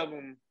 3 of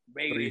them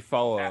made it.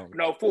 4 of them.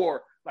 No,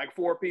 4. Like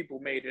 4 people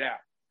made it out.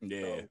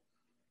 Yeah. So,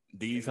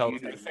 these hoes,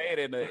 they said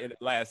in the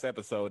last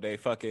episode, they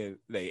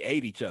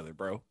ate each other,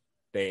 bro.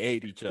 They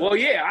ate each other. Well,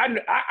 yeah,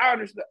 I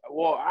understand.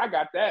 Well, I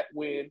got that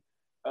when,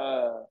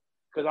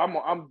 because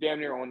I'm damn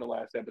near on the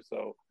last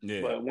episode.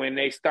 Yeah. But when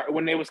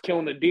they was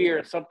killing the deer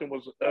and something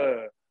was,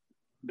 the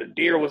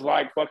deer was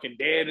like fucking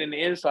dead in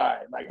the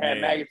inside, like had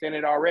maggots in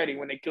it already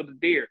when they killed the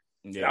deer.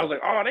 Yeah. I was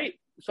like, oh,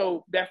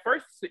 so that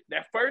first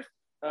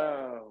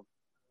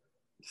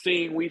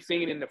scene we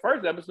seen in the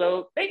first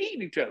episode, they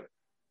eat each other.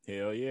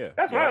 Hell yeah.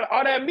 That's right.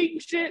 All that meat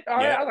and shit. I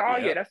was like,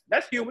 oh yeah,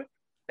 that's human.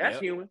 That's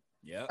human.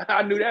 Yeah.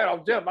 I knew that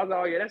off jump. I was like,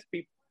 oh yeah, that's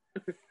people.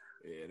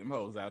 Yeah, them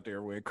hoes out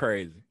there went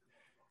crazy.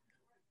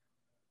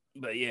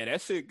 But yeah, that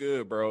shit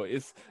good, bro.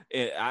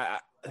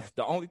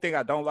 The only thing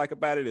I don't like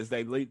about it is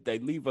they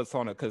leave us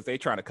on because they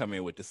trying to come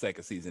in with the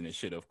second season and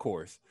shit, of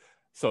course.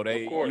 So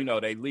they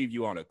leave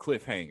you on a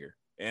cliffhanger.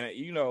 And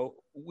you know,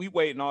 we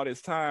waiting all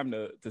this time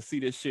to see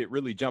this shit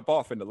really jump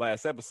off in the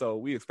last episode.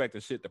 We expect the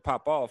shit to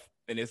pop off,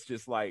 and it's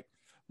just like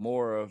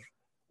more of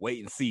wait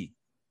and see.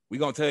 We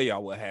gonna tell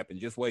y'all what happened.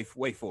 Just wait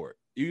for it.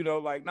 You know,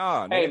 like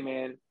nah. Hey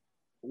man,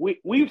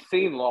 we've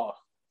seen Lost.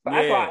 So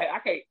that's why I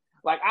can't.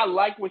 Like, I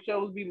like when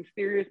shows be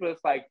mysterious, but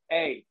it's like,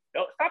 hey,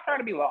 stop trying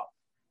to be lost.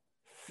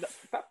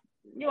 Stop.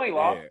 You ain't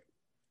lost.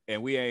 Yeah.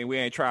 And we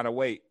ain't trying to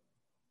wait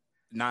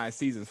 9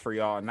 seasons for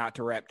y'all not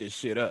to wrap this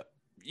shit up.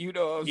 You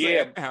know what I'm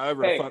saying?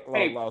 However the fuck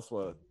long Lost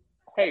was.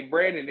 Hey,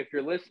 Brandon, if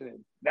you're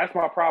listening, that's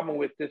my problem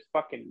with this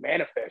fucking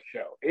Manifest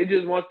show. It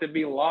just wants to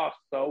be lost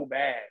so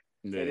bad.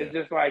 Yeah. And it's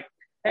just like,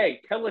 hey,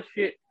 tell us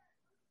shit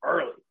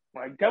early.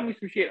 Like, tell me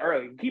some shit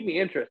early. Keep me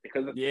interested.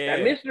 Because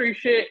that mystery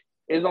shit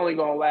is only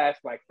going to last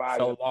like 5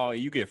 so long.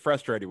 You get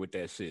frustrated with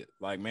that shit.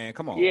 Like, man,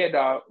 come on. Yeah,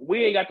 dog.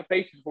 We ain't got the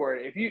patience for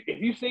it.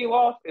 If you see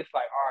Lost, it's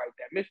like, all right,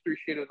 that mystery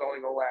shit is only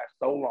going to last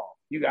so long.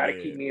 You got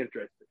to keep me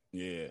interested.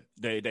 Yeah.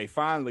 They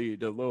finally,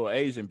 the little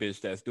Asian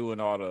bitch that's doing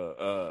all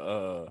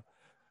the,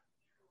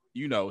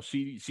 you know,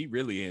 she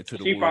really into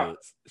the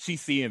woods.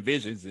 She's seeing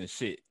visions and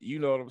shit. You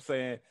know what I'm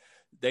saying?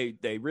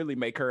 They really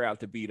make her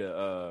out to be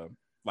the,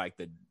 like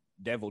the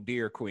devil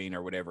deer queen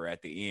or whatever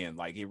at the end.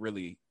 Like, it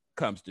really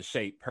comes to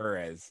shape her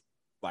as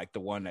like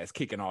the one that's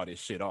kicking all this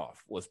shit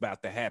off, what's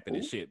about to happen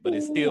and shit. But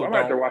it's still, I'm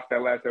about to watch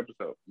that last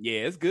episode. Yeah,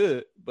 it's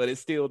good, but it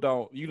still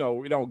don't, you know,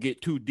 we don't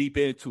get too deep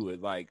into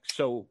it. Like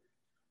show,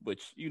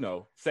 which, you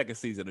know, second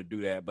season to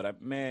do that.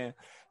 But man,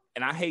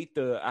 and I hate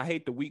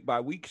the week by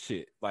week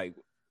shit. Like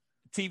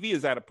TV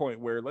is at a point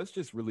where let's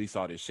just release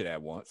all this shit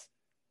at once.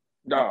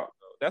 No,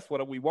 that's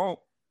what we want.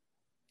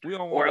 We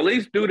don't want, or at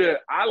least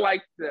I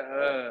like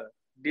the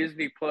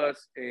Disney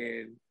Plus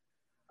and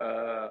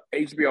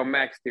HBO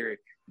Max theory.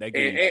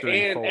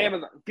 And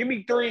Amazon. Give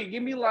me 3.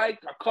 Give me like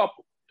a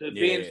couple to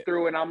binge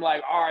through, and I'm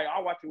like, all right,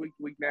 I'll watch it week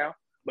to week now.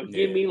 But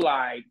give me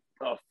like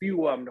a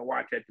few of them to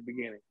watch at the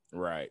beginning.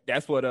 Right.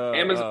 That's what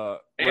Amazon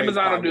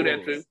will do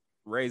that too.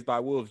 Raised by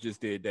Wolves just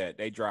did that.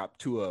 They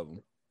dropped 2 of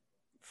them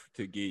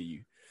to give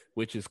you,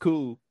 which is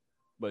cool.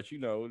 But you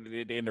know,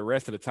 then the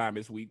rest of the time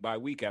it's week by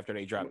week after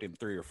they dropped them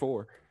 3 or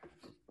 4.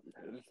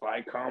 It's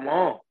like, come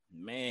on,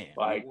 man.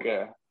 Like,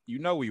 you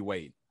know, we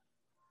wait.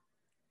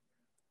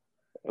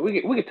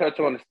 We can touch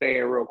on The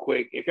Stand real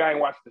quick. If y'all ain't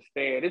watched The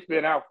Stand, it's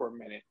been out for a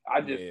minute.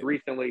 I just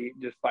recently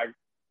just like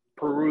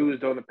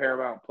perused on the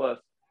Paramount Plus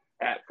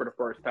app for the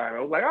first time. I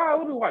was like, oh,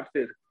 let me watch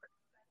this.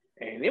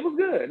 And it was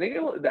good.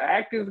 The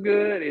acting's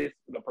good.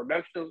 The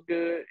production's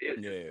good.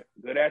 It's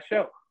good ass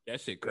show.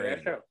 That shit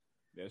crazy.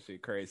 That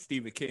shit crazy.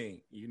 Stephen King,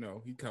 you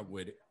know, he come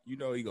with it. You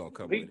know he gonna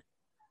come with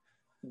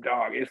it.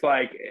 Dog, it's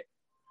like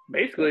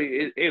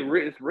basically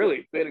it's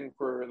really fitting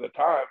for the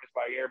time. It's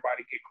like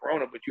everybody get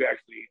corona, but you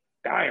actually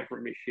dying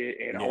from this shit,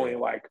 and only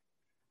like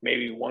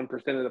maybe 1%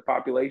 of the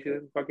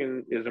population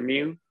fucking is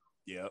immune.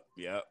 Yep.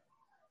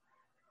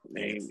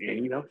 And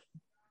you know,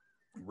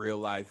 real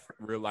life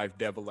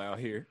devil out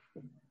here.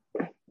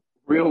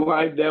 Real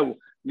life devil.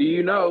 Do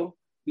you know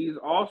he's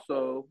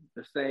also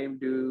the same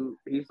dude?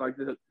 He's like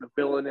the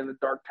villain in the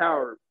Dark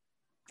Tower.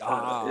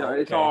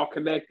 It's all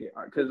connected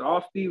because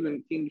all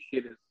Stephen King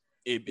shit is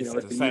it's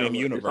the same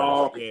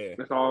universe.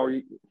 It's all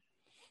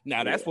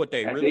Now that's what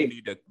they That's really it.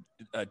 need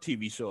a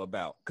TV show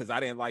about. Because I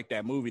didn't like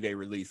that movie they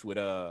released with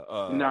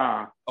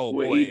Nah, oh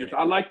with boy, Idris.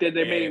 I like that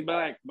they made yeah. him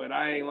black, but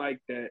I ain't like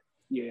that.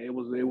 Yeah, it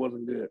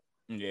wasn't good.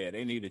 Yeah,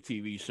 they need a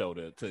TV show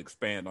to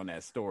expand on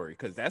that story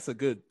because that's a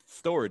good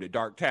story. The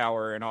Dark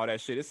Tower and all that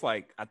shit. It's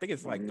like I think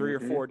it's like 3 or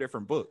 4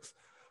 different books.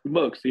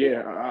 Books,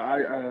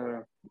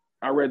 yeah.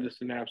 I read the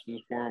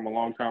synopsis for him a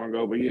long time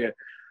ago, but yeah,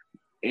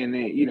 and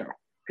then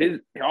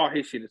all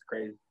his shit is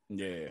crazy.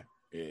 Yeah.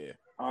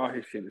 All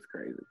his shit is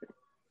crazy.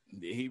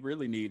 He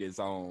really need his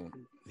own.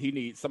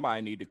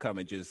 Somebody need to come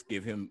and just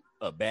give him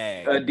a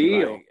bag, A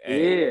deal. like,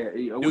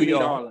 hey, yeah, we need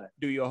all that.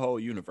 Do your whole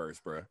universe,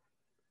 bro.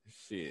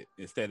 Shit,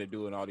 instead of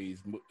doing all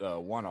these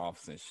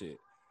one-offs and shit.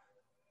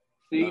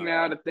 See,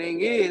 now the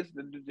thing is,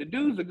 the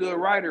dude's a good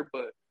writer,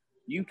 but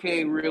you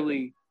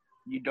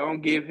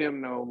don't give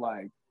him no,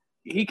 like,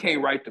 he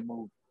can't write the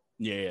movie.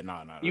 Yeah,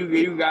 no.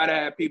 You gotta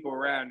have people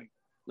around him.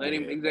 Let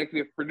him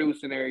executive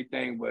produce and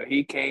everything, but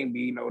he can't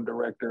be no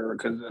director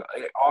because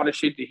all the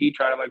shit that he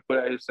try to like put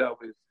out himself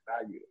is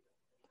not good.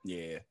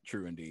 Yeah,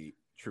 true indeed.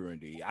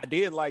 I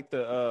did like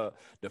the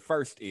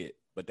first It,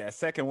 but that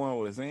second one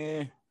was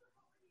it's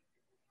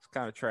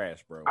kind of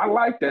trash, bro. I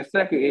like that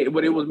second,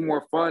 but it was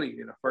more funny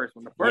than the first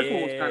one. The first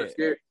one was kind of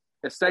scary.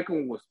 The second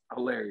one was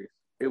hilarious.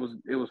 It was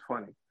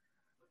funny.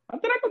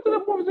 Did I go to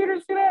the movie theater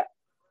to see that?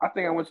 I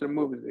think I went to the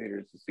movie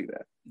theater to see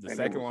that. The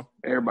second one?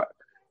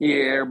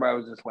 Everybody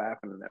was just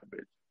laughing at that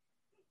bitch.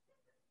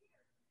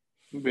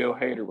 Bill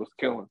Hader was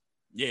killing.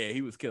 Yeah,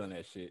 he was killing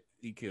that shit.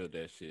 He killed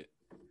that shit.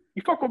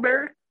 You fuck with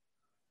Barry?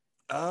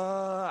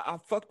 I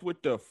fucked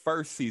with the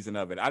first season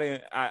of it. I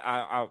didn't.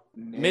 I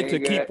meant to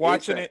keep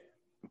watching it.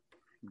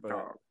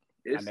 But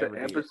it's an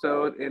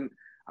episode, and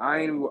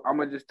I'm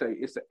gonna just tell you,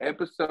 it's an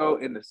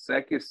episode in the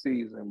second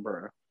season,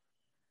 bro.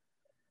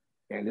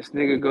 And this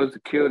nigga goes to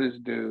kill this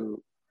dude,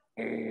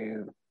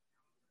 and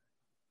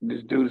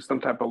this dude is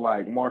some type of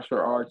like martial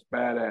arts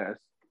badass.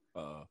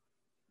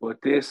 But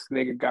this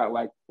nigga got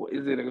like,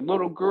 is it a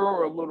little girl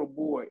or a little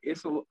boy?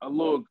 It's a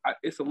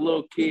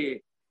little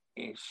kid,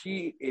 and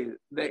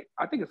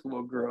I think it's a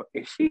little girl,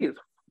 and she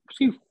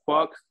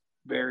fucks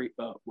Barry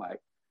up, like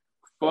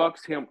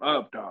fucks him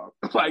up, dog.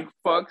 Like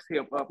fucks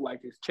him up, like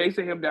it's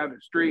chasing him down the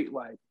street,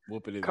 like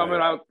coming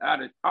out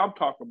of. I'm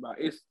talking about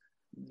it's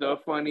the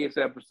funniest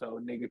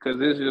episode, nigga, because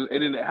it's just,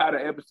 and then how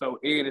the episode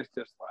ends, it's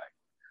just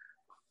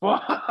like,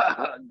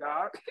 fuck,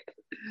 dog.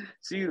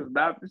 She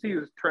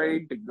was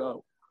trained to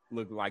go.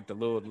 Look like the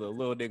little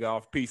nigga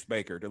off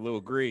Peacemaker, the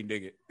little green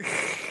nigga.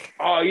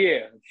 Oh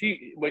yeah,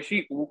 she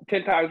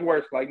 10 times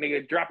worse. Like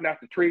nigga dropping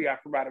out the tree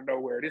from out of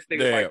nowhere. This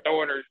nigga like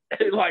throwing her,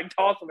 like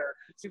tossing her.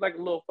 She's like a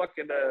little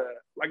fucking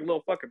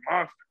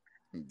monster.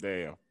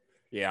 Damn.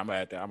 Yeah, I'm gonna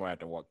have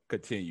to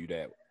continue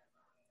that.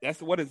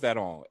 What is that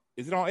on?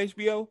 Is it on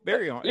HBO?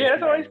 Barry on? Yeah, HBO.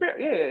 it's on HBO.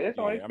 Yeah, it's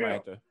on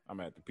HBO. I'm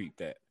gonna have to peep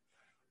that.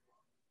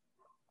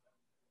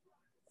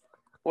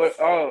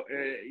 Well,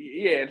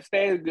 yeah, the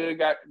stand's good.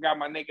 Got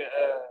my nigga.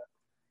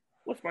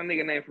 What's my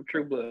nigga name from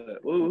True Blood?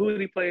 Who did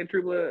he play in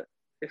True Blood?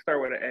 It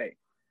start with an A.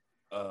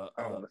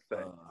 I want to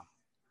say.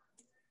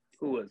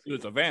 Who was he? He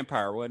was a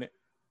vampire, wasn't it?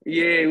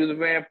 Yeah, he was a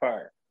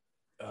vampire.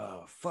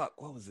 Fuck.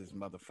 What was his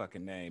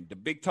motherfucking name? The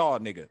big tall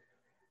nigga.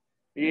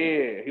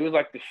 Yeah, he was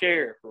like the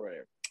sheriff or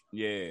whatever.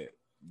 Yeah,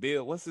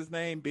 Bill. What's his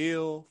name?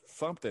 Bill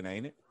something,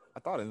 ain't it? I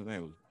thought his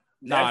name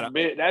was.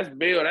 Bill. That's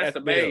Bill. That's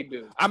the main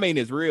dude. I mean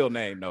his real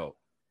name though.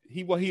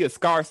 He a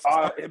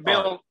Skarsgård.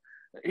 Bill.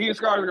 He is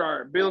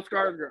Skarsgård. Bill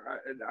Skarsgård.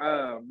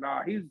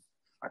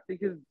 I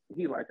think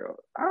he like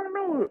I don't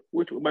know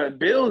which, but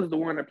Bill is the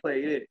one that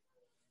played it.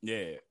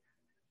 Yeah.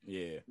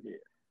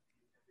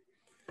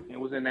 It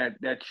was in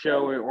that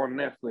show on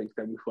Netflix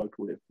that we fucked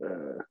with.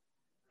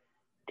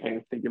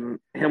 Can't think of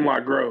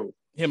Hemlock Grove.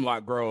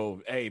 Hemlock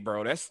Grove. Hey,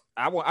 bro,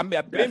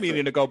 I've been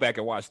meaning to go back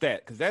and watch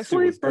that because that shit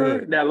was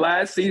good. That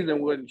last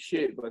season wasn't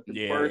shit, but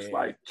the first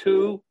like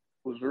 2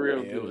 was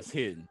real good. It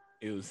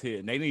was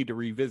hidden. They need to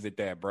revisit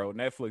that, bro.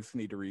 Netflix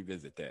need to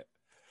revisit that.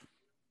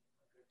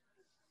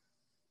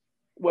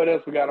 What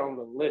else we got on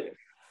the list?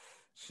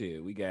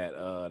 Shit, we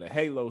got the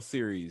Halo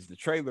series. The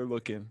trailer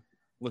looking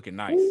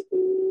nice.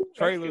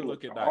 Trailer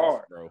looking nice,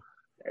 bro.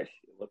 That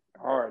shit looking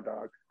hard,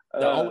 dog.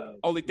 The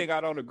only thing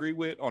I don't agree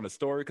with on the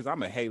story, because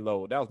I'm a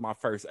Halo. That was my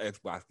first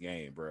Xbox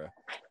game, bro.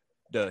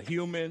 The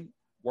human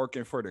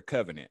working for the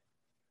Covenant.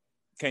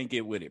 Can't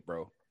get with it,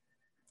 bro.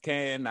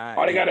 Did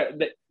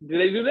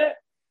they do that?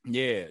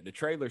 Yeah,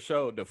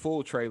 the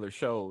full trailer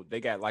showed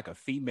they got like a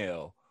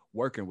female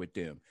working with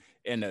them.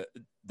 And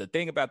the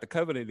thing about the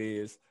Covenant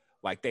is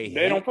like they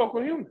don't fuck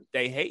with humans.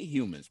 They hate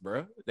humans,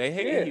 bro. They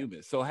hate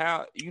humans. So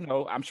how,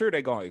 I'm sure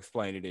they're going to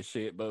explain it this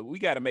shit, but we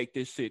got to make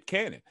this shit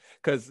canon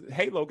because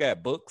Halo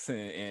got books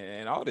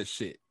and all this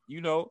shit,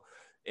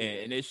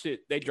 and this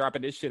shit, they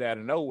dropping this shit out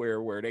of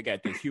nowhere where they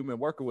got this human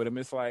working with them.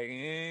 It's like,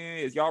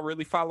 is y'all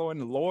really following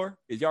the lore?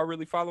 Is y'all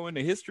really following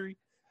the history?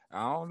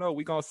 I don't know.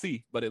 We going to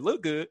see, but it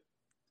looked good.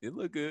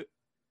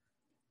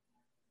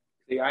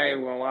 See, I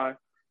ain't gonna lie.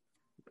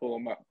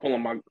 Pulling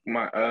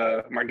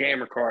my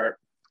gamer card.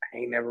 I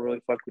ain't never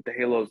really fucked with the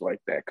Halos like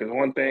that. Because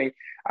one thing,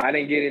 I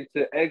didn't get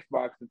into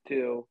Xbox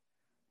until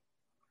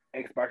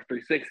Xbox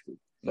 360.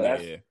 So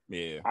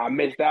I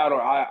missed out on.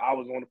 I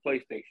was on the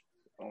PlayStation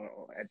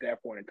at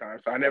that point in time,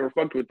 so I never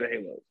fucked with the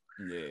Halos.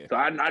 Yeah. So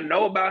I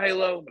know about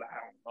Halo, but I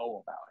don't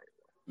know about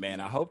Halo. Man,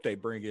 I hope they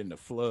bring in the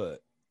flood,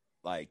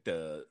 like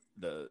the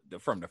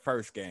from the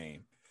first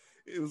game.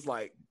 It was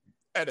like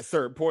at a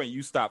certain point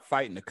you stop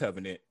fighting the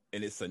Covenant,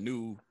 and it's a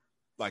new.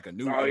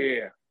 Oh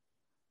yeah.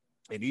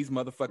 And these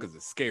motherfuckers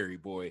are scary,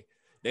 boy.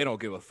 They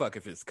don't give a fuck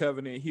if it's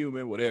Covenant,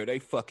 human, whatever. They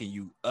fucking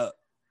you up.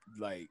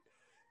 Like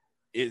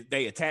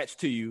they attach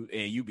to you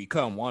and you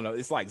become one of.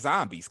 It's like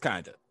zombies,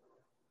 kind of.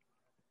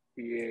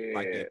 Yeah.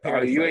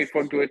 Like you ain't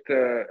fucked with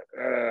the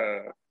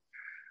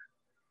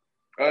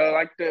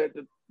like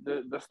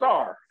the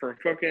star from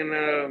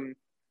fucking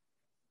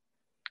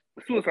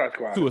Suicide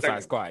Squad.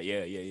 Suicide Squad.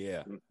 Yeah.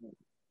 Mm-hmm.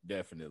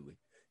 Definitely.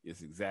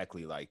 It's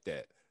exactly like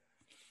that.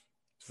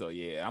 So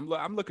yeah,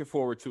 I'm looking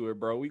forward to it,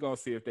 bro. We gonna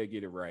see if they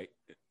get it right.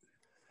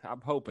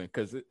 I'm hoping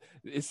because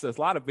it's a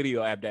lot of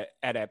video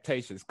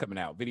adaptations coming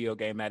out, video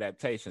game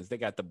adaptations. They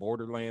got the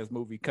Borderlands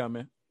movie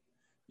coming.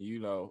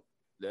 You know,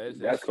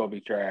 that's gonna be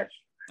trash.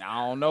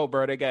 I don't know,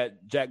 bro. They got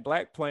Jack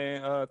Black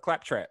playing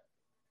Claptrap.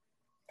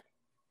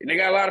 And they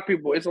got a lot of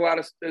people. It's a lot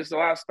of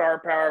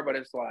star power, but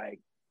it's like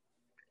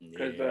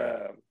because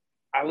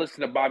I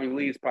listen to Bobby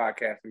Lee's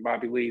podcast, and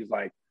Bobby Lee's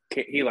like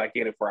he like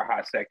in it for a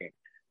hot second.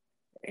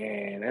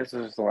 And it's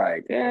just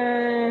like,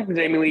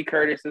 Jamie Lee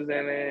Curtis is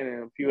in it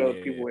and a few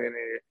other people in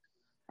it.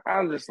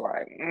 I'm just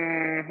like,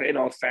 it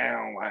don't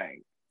sound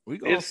like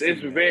it's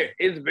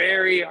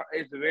very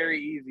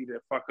easy to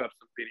fuck up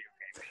some video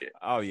game shit.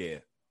 Oh yeah,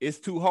 it's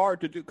too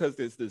hard to do because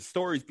the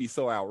stories be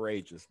so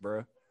outrageous,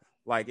 bro.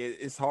 Like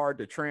it's hard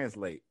to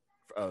translate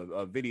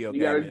a video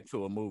game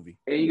into a movie.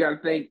 And you got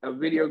to think a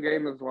video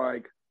game is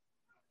like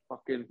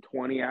fucking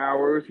 20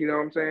 hours. You know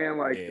what I'm saying?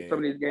 Like some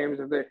of these games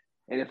are there,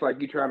 and it's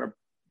like you trying to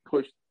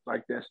push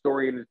like that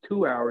story into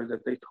 2 hours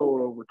that they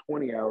told over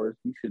 20 hours.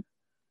 You should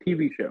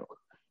TV show.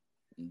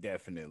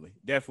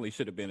 Definitely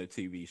should have been a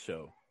TV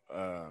show.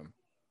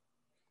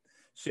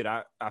 Shit,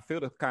 I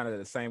feel kind of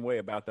the same way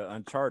about the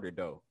Uncharted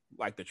though.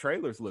 Like the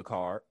trailers look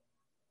hard.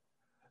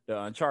 The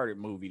Uncharted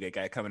movie they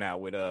got coming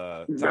out with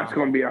that's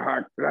gonna be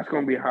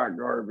hot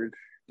garbage.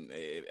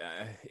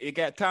 It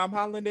got Tom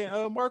Holland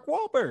and Mark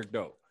Wahlberg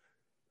though.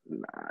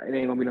 Nah, it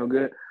ain't gonna be no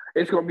good.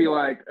 It's gonna be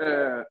like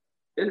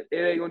it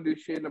ain't gonna do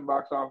shit in the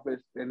box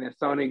office, and then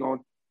Sony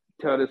gonna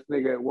tell this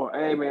nigga, "Well,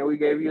 hey man, we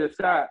gave you a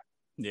shot.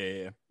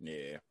 Yeah.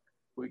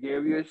 We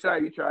gave you a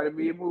shot. You try to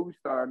be a movie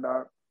star,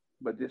 dog.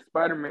 But this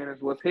Spider-Man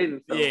is what's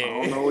hitting. So I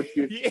don't know what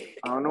I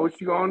don't know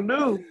what you gonna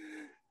do.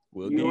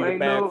 We'll give you the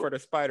bag for the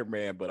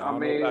Spider-Man, but I don't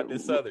know about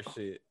this other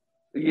shit.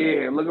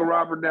 Yeah, look at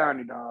Robert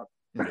Downey, dog.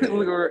 Yeah.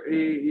 Look at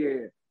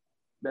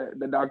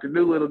the Dr.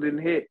 Dolittle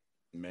didn't hit.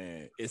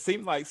 Man, it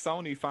seems like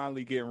Sony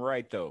finally getting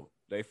right though.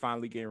 They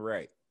finally getting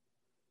right.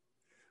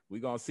 We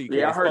gonna see.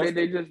 Yeah, I heard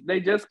they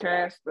just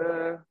cast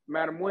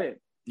Madam Web.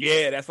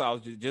 Yeah, that's what I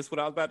was just what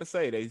I was about to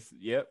say.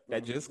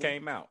 That just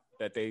came out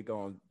that they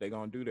gonna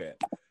do that.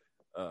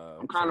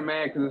 I'm kind of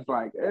mad because it's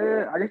like,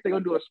 I guess they're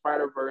gonna do a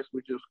Spider-Verse,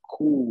 which is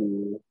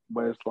cool,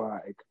 but it's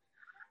like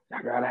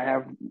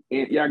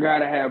y'all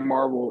gotta have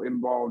Marvel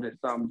involved in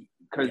something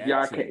because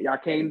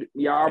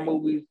y'all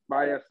movies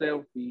by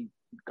yourself be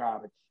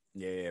garbage.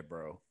 Yeah,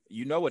 bro.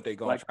 You know what they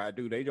gonna try to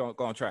do? They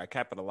gonna try to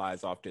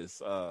capitalize off this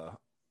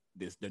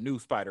the new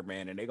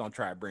Spider-Man, and they gonna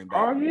try to bring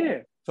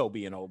back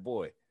Toby and old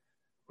boy.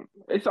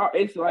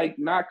 It's like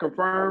not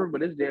confirmed,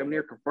 but it's damn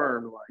near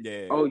confirmed.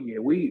 Like,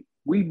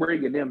 we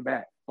bringing them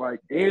back.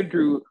 Like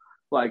Andrew,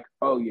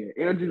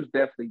 Andrew's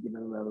definitely getting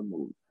another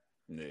movie.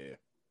 Yeah,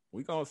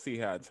 we gonna see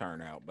how it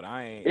turn out, but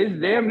I ain't.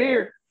 It's damn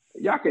near.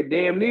 Y'all could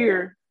damn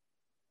near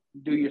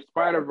do your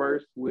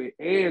Spider-Verse with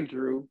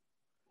Andrew,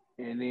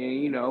 and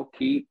then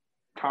keep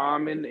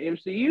Tom in the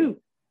MCU.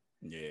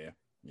 Yeah.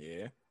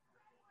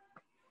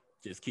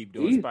 Just keep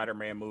doing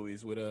Spider-Man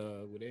movies with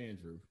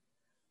Andrew.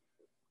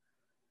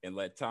 And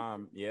let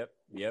Tom,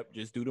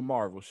 just do the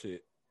Marvel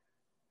shit.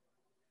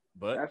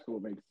 But that's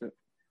what makes sense.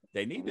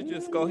 They need to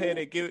just go ahead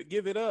and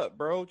give it up,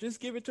 bro. Just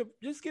give it to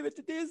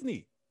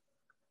Disney.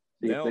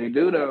 If they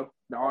do though,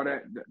 all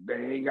that they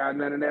ain't got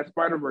none of that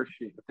Spider-Verse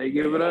shit. If they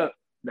give it up,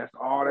 that's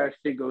all that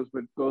shit goes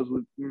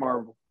with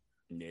Marvel.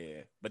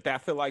 Yeah, but I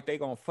feel like they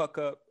gonna fuck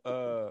up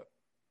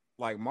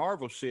like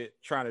Marvel shit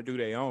trying to do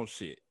their own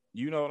shit.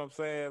 You know what I'm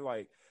saying?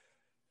 Like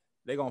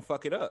they gonna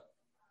fuck it up.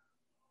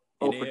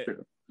 And for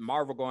sure.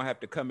 Marvel gonna have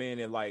to come in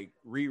and like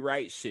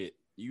rewrite shit,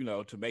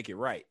 to make it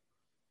right.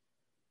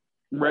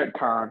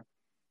 Retcon.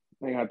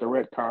 They have to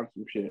retcon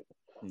some shit.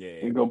 Yeah.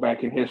 And go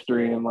back in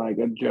history and like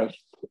adjust.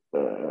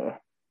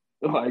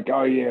 Like,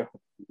 oh yeah,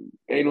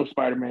 ain't no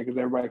Spider-Man because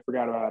everybody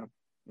forgot about him.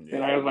 Yeah.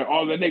 And I was like,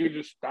 oh, that nigga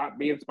just stopped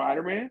being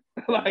Spider-Man?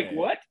 Like,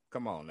 what?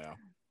 Come on now.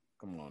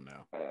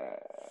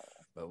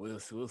 But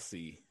we'll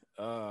see.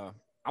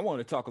 I want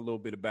to talk a little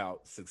bit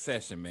about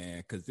Succession, man,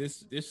 because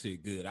this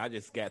shit good. I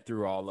just got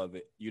through all of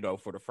it,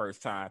 for the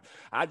first time.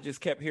 I just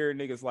kept hearing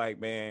niggas like,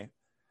 man,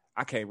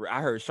 I can't.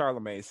 I heard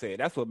Charlamagne say it.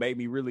 That's what made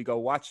me really go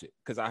watch it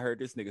because I heard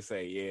this nigga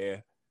say,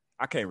 "Yeah,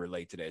 I can't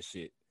relate to that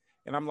shit,"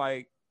 and I'm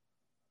like,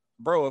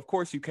 "Bro, of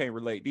course you can't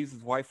relate. These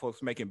is white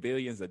folks making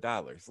billions of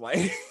dollars,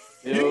 like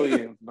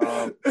billions,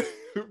 dog."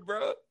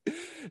 bro.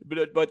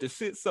 But the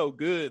shit's so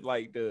good,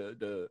 like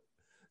the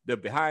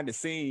behind the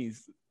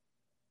scenes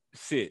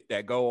shit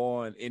that go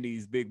on in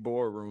these big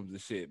boardrooms and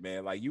shit,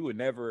 man. Like you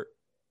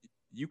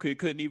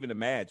couldn't even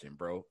imagine,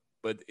 bro.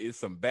 But it's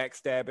some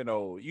backstabbing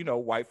old,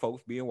 white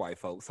folks being white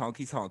folks,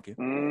 honkies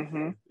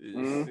honking.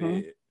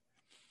 Shit.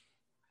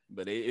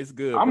 But it's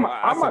good, bro.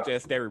 I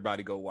suggest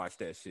everybody go watch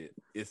that shit.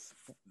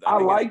 I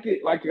like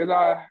it, like, cause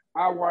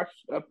I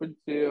watched up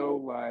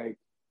until like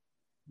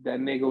that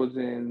nigga was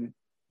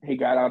he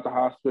got out the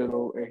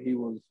hospital and he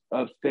was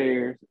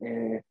upstairs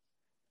and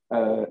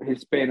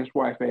his Spanish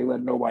wife ain't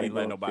letting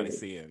nobody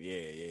see him.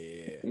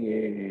 Yeah.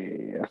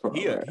 That's what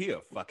he a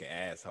fucking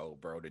asshole,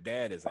 bro. The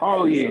dad is an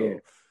asshole.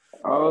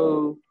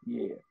 Oh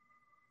yeah.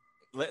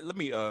 Let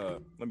me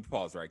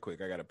pause right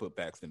quick. I gotta put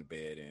Pax in the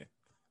bed and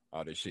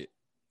all this shit.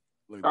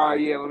 Let me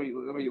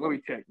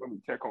check. Let me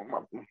check on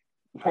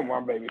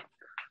my baby.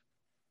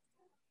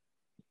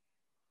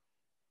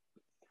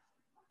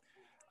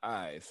 All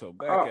right, so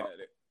back at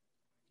it.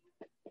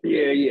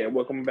 Yeah.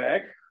 Welcome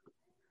back.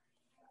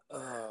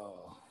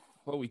 Oh,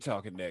 what we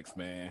talking next,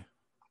 man?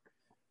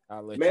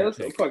 I'll let let's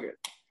fuck it.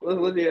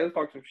 Let's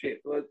talk some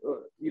shit.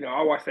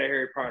 I watched that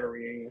Harry Potter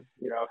reunion,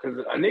 because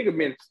a nigga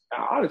been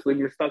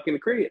stuck in the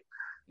crib.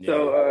 Yeah.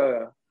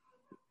 So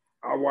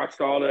I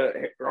watched I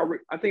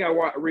think I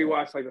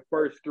rewatched like the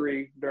first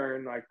 3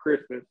 during like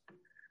Christmas,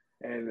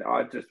 and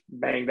I just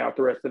banged out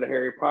the rest of the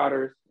Harry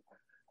Potters,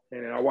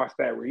 and then I watched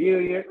that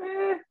reunion.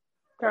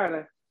 Kind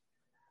of.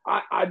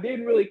 I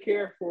didn't really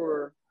care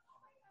for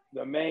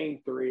the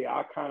main 3.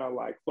 I kind of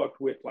like fucked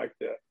with like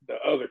the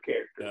other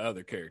characters. The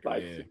other characters,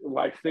 like, yeah.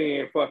 Like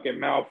seeing fucking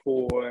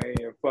Malfoy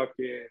and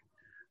fucking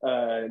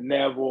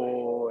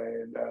Neville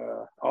and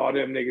all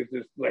them niggas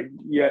just like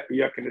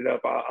yucking it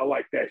up. I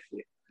like that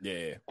shit.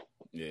 Yeah.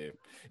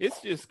 It's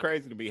just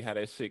crazy to me how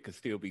that shit could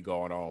still be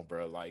going on,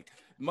 bro. Like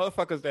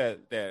motherfuckers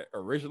that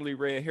originally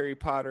read Harry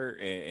Potter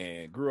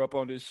and grew up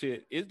on this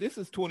shit. This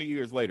is 20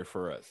 years later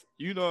for us.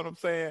 You know what I'm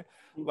saying?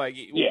 Like,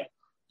 yeah.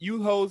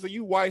 You hoes,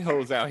 you white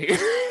hoes out here.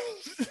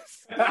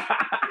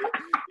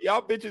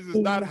 Y'all bitches is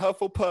not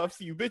Hufflepuffs.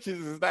 You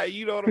bitches is not,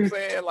 you know what I'm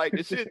saying? Like,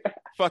 this shit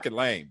fucking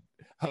lame.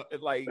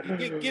 Like,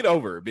 get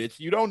over it, bitch.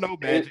 You don't know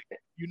magic.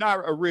 You're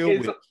not a real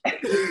witch.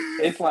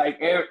 It's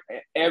like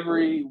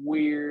every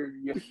weird,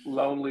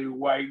 lonely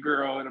white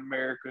girl in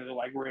America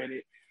like read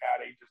it. Now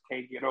they just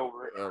can't get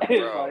over it.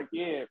 It's like,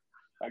 yeah.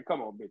 Like,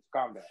 come on, bitch.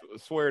 Calm down. I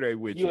swear they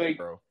witches,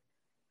 bro.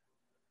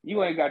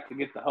 You ain't got to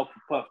get the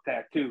Hufflepuff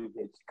tattoo,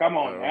 bitch. Come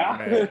on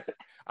now.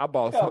 I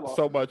bought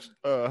so much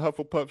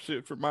Hufflepuff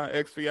shit for my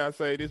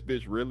ex-fiance. This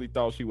bitch really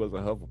thought she was a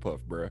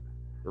Hufflepuff, bro.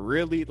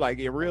 Really, like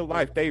in real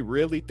life, they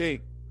really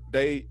think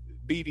they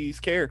be these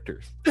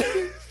characters.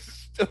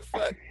 The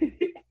fuck?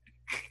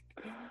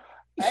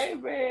 Hey,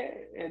 man.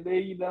 And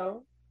then,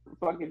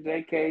 fucking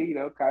JK,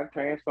 kind of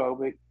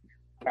transphobic.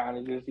 Kind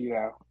of just,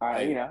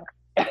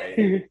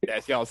 Hey,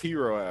 that's y'all's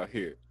hero out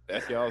here.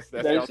 That's y'all's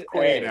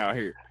queen out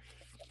here.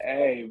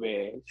 Hey,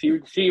 man,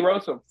 she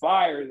wrote some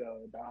fire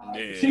though, dog.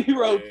 Yeah, she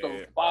wrote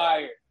some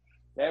fire.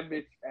 That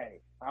bitch,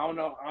 hey, I don't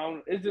know.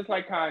 It's just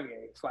like Kanye.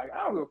 It's like,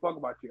 I don't give a fuck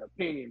about your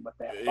opinion, but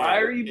that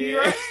fire you be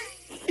right,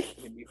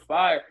 it be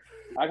fire.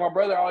 Like my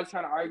brother always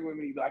trying to argue with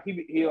me. Like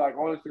he like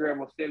on Instagram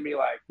will send me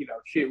like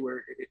shit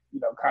where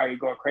Kanye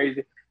going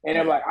crazy, and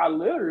I'm like, I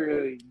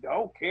literally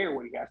don't care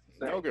what he got to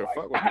say. I don't give a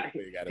fuck what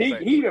he got to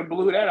say. He even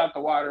blew that out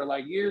the water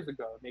like years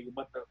ago, nigga.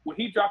 But when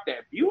he dropped that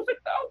music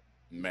though,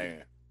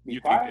 man. You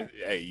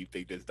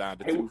think this Don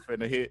the Tooth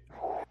finna hit?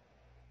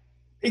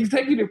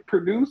 Executive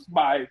produced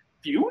by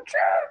Future?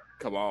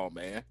 Come on,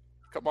 man.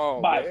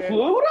 By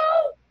Pluto?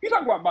 You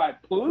talking about by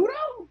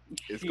Pluto?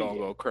 It's gonna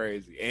go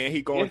crazy. And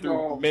he going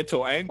through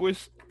mental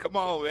anguish. Come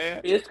on,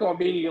 man. It's gonna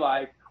be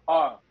like,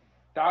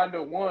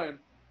 Donda 1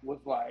 was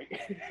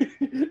like,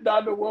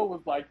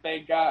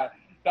 thank God.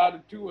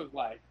 Donda 2 was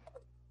like,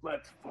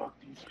 let's fuck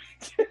these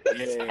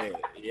bitches.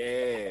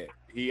 Yeah.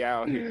 He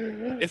out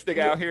here. This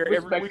nigga out here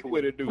every week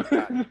with a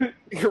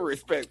new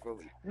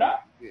respectfully. Nah,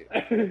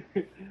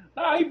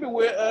 he been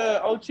with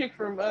old chick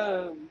from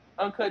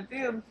Uncut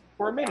Gems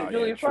for a minute,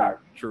 Julia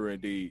Fox. True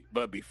indeed.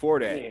 But before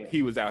that,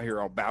 he was out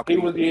here on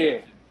balcony. He was,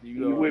 he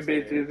with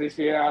bitches and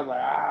shit. I was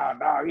like,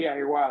 nah, he out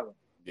here wilding.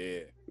 Yeah.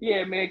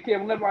 Yeah, man,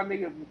 Kim, let my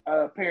nigga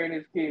parent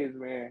his kids,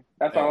 man.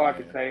 That's all I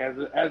can say.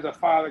 As a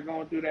father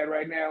going through that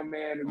right now,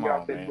 man, to get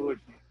off that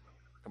bullshit.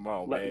 Come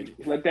on, man.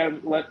 Let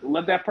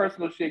that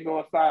personal shit go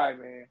aside,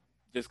 man.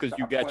 Just because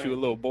you got you a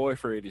little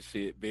boyfriend and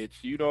shit, bitch.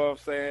 You know what I'm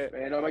saying?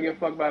 Man, don't give a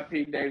fuck about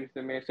Pete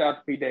Davidson, man. Shout out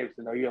to Pete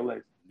Davidson, though. You're a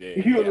legend. Yeah,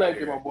 you're a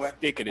legend, my boy.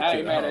 Sticking it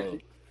to the hole.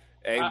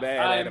 Ain't mad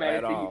at him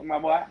at all. My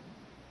boy.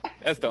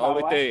 That's the My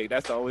only wife, thing.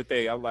 That's the only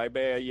thing. I'm like,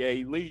 man, yeah,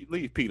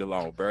 leave Pete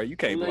alone, bro. You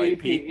can't blame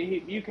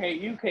Pete. you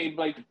can't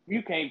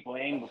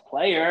blame the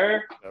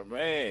player. Oh,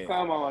 man.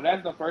 Come on,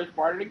 that's the first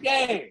part of the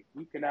game.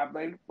 You cannot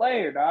blame the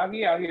player, dog.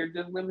 He out here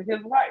just living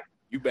his life.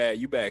 You bad,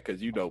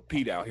 because you know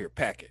Pete out here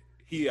packing.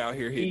 He out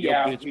here hitting He your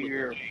out bitch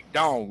here. with a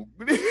dong.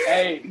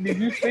 Hey, did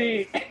you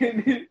see?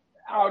 I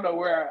don't know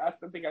where. I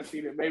think I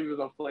seen it. Maybe it was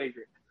on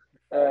Flagrant.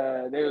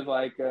 There was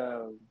like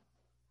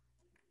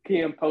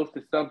Kim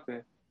posted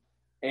something,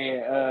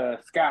 and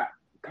Scott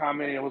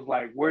commented and was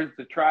like, "Where's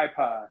the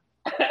tripod?"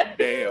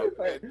 Damn.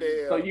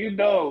 So you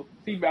know,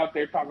 he out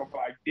there talking about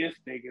like this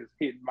nigga's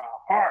hitting my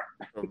heart.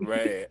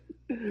 Man.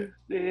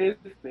 This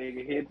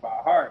nigga hit my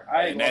heart.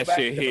 I ain't And going that back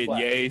shit to the hit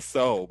black. Ye's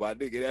soul, my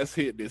nigga. That's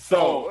hitting his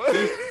soul.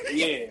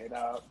 Yeah,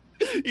 dog.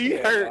 He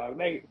hurt.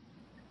 Dog.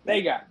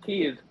 They got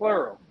kids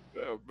plural.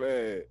 Oh,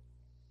 man.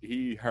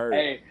 He hurt.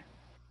 Hey,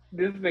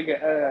 this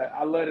nigga,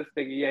 I love this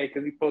nigga, yeah,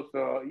 because he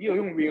posted, he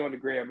won't be on the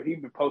gram, but he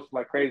been posting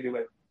like crazy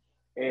lately.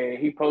 And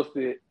he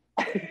posted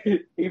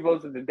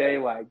today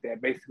like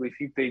that. Basically,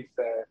 she thinks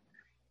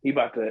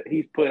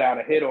he's put out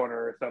a hit on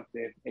her or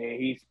something,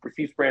 and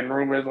she's spreading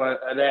rumors like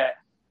that.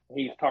 And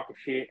he's talking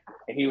shit,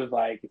 and he was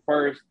like,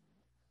 first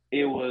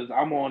it was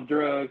I'm on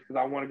drugs because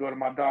I want to go to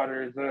my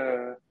daughter's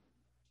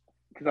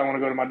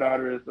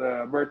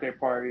birthday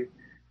party.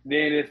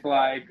 Then it's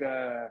like,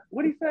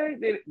 what do you say?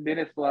 Then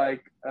it's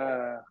like,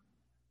 I'm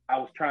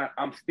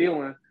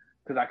stealing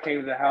because I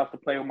came to the house to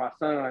play with my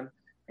son.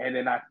 And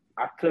then I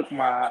took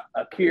my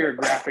Akira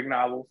graphic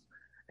novels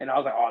and I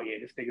was like, oh yeah,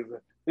 this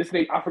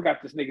nigga, I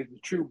forgot this nigga's the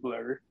true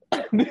blur.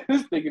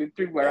 This nigga the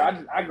true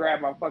blur. I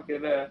grabbed my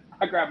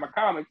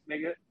comics,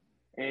 nigga,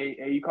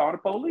 and you call the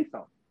police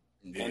on him.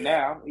 Yeah. And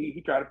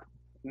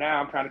now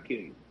I'm trying to kill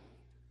you.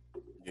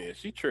 Yeah,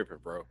 she tripping,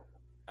 bro.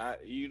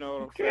 You know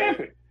what I'm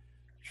saying?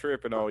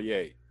 Tripping on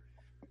Ye.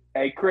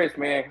 Hey, Chris,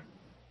 man,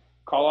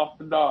 call off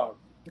the dogs.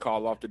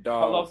 Call off the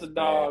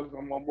dogs.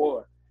 I'm on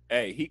board.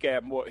 Hey, he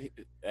got more.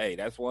 Hey,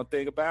 that's one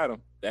thing about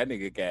him. That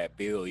nigga got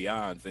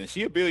billions, and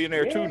she a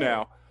billionaire too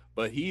now.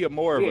 But he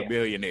more of a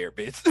billionaire,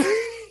 bitch.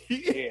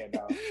 Yeah,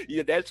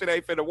 that shit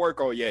ain't finna work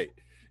on Ye.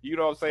 You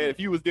know what I'm saying? If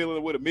you was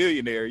dealing with a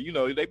millionaire, you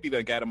know they be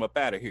done got him up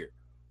out of here.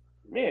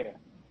 Yeah,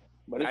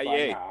 but it's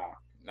like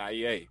not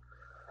Ye.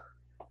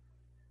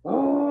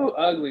 Oh,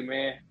 ugly,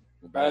 man.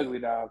 Ugly,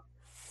 dog.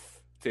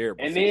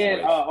 Terrible. And then,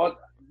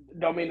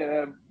 don't mean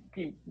to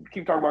keep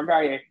talking about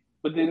Gaye,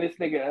 but then this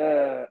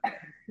nigga,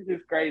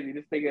 it's crazy.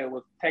 This nigga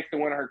was texting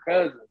one of her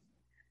cousins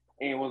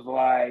and was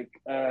like,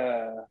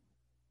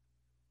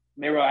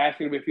 they were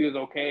asking him if he was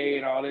okay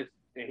and all this.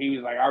 And he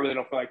was like, I really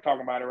don't feel like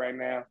talking about it right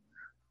now.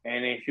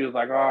 And then she was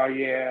like, oh,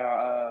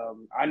 yeah,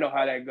 I know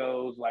how that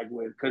goes, like,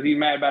 because he's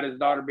mad about his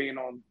daughter being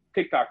on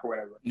TikTok or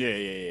whatever.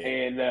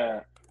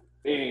 Yeah.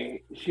 And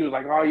she was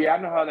like, oh, yeah,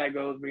 I know how that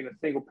goes, being a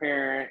single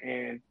parent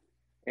and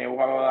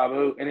blah, blah,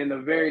 blah. And then the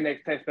very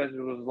next text message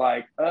was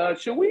like,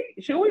 should we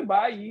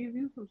buy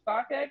Yeezys from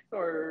StockX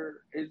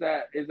or is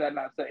that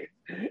not safe?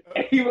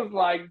 And he was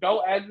like,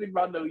 don't ask me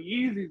about no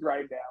Yeezys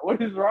right now.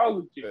 What is wrong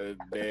with you?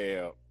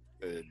 Damn.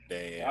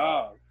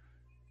 Oh.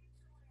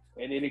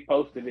 And then he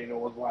posted it and it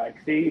was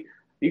like, see,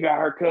 you got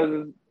her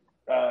cousins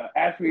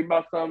asking me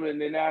about something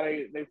and then now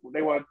they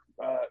want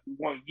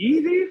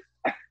Yeezys?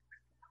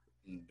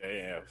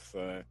 Damn,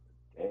 son.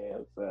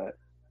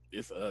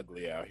 It's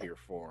ugly out here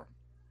for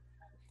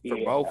them.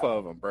 For both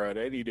of them, bro.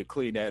 They need to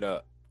clean that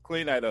up.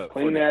 Clean it up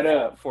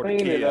for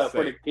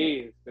the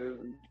kids.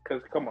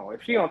 Because, come on,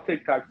 if she on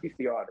TikTok, she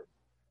see all this.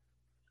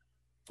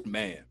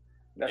 Man.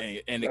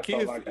 And the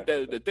kids,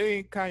 the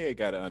thing Kanye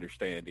got to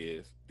understand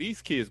is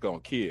these kids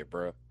gonna kid,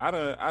 bro. I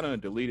done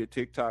deleted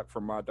TikTok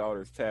from my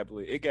daughter's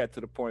tablet. It got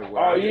to the point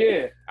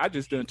where I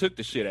just done took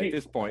the shit at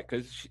this point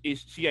because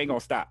she ain't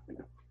gonna stop.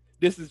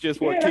 This is just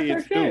what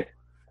kids do.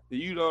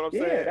 You know what I'm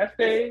saying?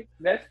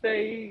 That's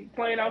they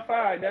playing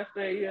outside. That's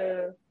they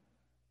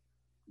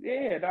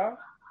dog.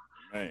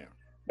 Man.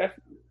 That's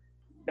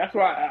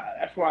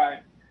why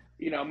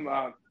you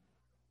know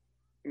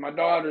my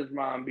daughter's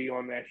mom be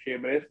on that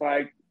shit, but it's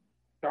like,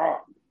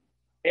 dog,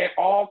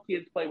 all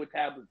kids play with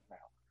tablets now.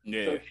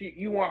 Yeah. So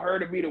you want her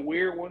to be the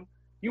weird one?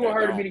 You want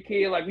her to be the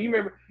kid? Like, you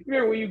remember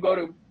when you go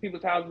to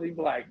people's houses, you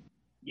be like,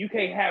 you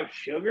can't have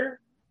sugar?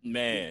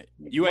 Man,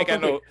 you ain't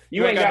got no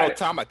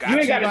Tamagotchi. You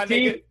ain't got a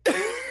TV.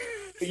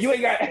 You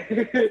ain't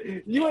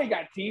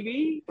got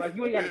TV. Like,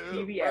 you ain't got a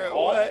TV at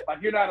all.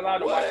 Like, you're not allowed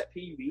to watch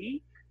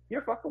TV.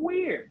 You're fucking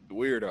weird.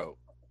 Weirdo.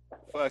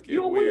 Fucking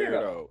you're a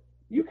weirdo.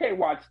 You can't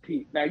watch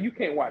TV. Now, you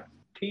can't watch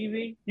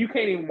TV. You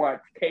can't even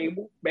watch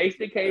cable,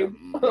 basic cable.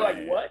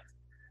 Like, what?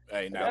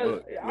 Hey, now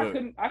look.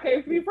 I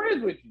can't be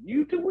friends with you.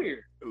 You too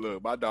weird.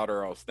 Look, my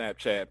daughter on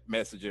Snapchat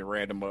messaging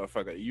random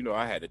motherfucker. You know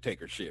I had to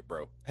take her shit,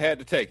 bro. Had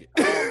to take it.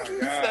 Oh my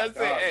god!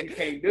 Hey, you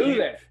can't do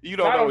that. You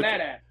don't know what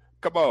that.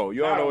 Come on,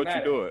 you don't know what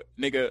you're doing,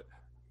 nigga.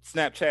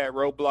 Snapchat,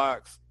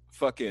 Roblox,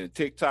 fucking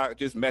TikTok,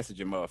 just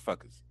messaging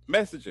motherfuckers.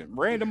 Messaging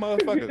random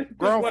motherfuckers.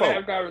 Grown folk.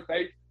 Have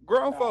conversation.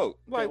 Grown folk.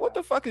 Like, what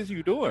the fuck is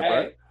you doing,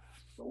 bro?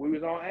 We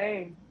was on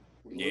AIM.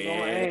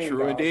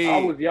 True indeed.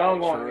 I was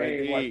young on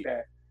AIM like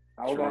that.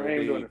 I was on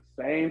AIM doing the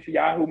same shit.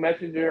 Yahoo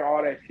Messenger,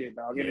 all that shit,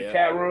 dog. In the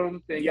chat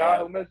rooms and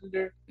Yahoo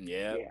Messenger.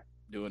 Yeah.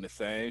 Doing the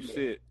same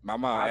shit. My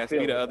mom asked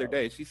me the other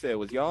day. She said,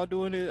 "Was y'all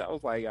doing it?" I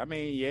was like, "I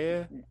mean,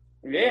 yeah."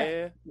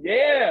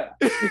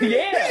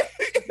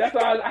 That's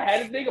why I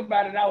had to think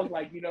about it. I was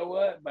like, you know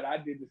what? But I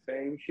did the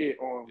same shit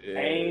on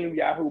AIM,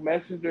 Yahoo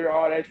Messenger,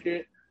 all that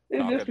shit.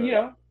 It's just,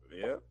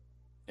 Yeah.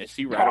 And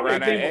she right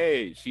around that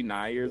age. She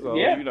 9 years old.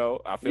 You know,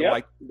 I feel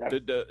like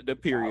the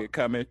period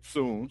coming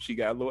soon. She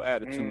got a little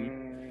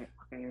attitude.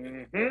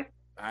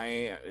 I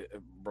ain't,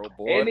 bro,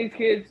 boy. And these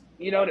kids,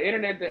 you know, the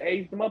internet that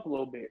aged them up a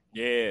little bit.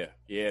 Yeah,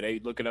 they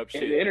looking up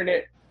shit. And the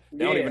internet,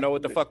 they don't even know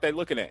what the fuck they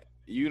looking at.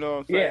 You know what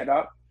I'm saying? Yeah,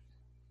 dog.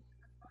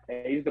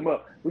 Aged them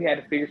up. We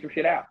had to figure some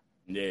shit out.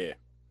 Yeah,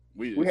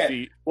 we was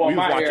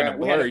watching the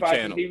blurry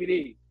channel.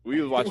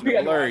 We was watching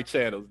the blurry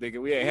channels,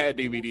 nigga. We ain't had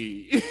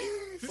DVD.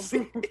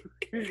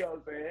 You know what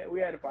I'm saying? We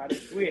had to find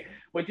it.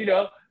 But you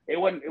know, it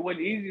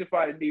wasn't easy to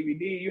find a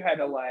DVD. You had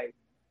to like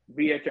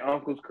be at your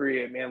uncle's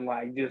crib and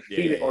like just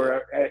see it,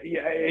 or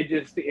it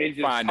just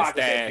find the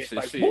stash and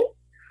like, shit.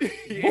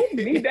 Boop,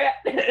 need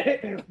that.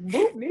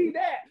 Boop, need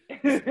that.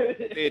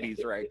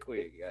 Titties right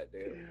quick,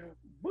 goddamn.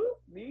 Boop,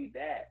 need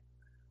that.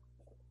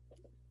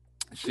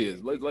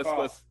 Shit,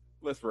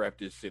 let's wrap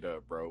this shit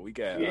up, bro. We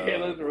got we're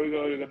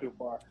going to go too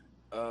far.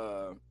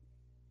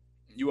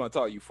 You want to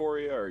talk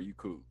Euphoria or are you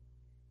cool?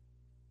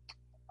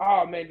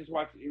 Oh man, just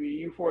watch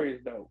Euphoria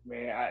is dope,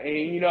 man. And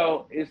you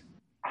know,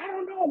 I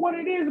don't know what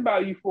it is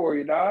about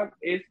Euphoria, dog.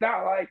 It's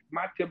not like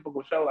my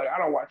typical show. Like I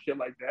don't watch shit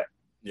like that.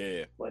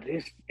 Yeah. But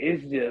it's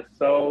just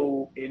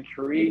so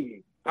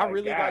intriguing. I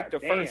really like the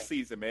first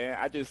season, man.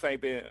 I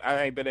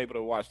ain't been able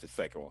to watch the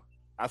second one.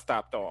 I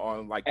stopped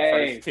on like the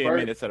first 10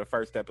 minutes of the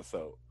first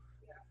episode.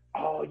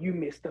 Oh, you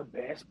missed the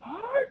best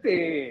part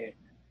then.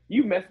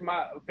 You missed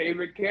my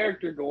favorite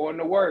character going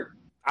to work.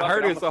 I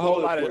heard it's a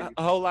whole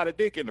lot of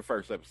dick in the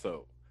first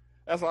episode.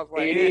 That's what I was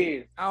like. It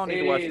is. I don't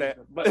need to watch that.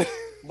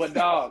 But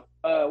dog,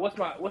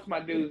 what's my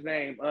dude's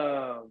name?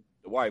 The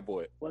white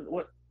boy.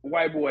 What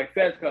white boy?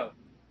 Fezco.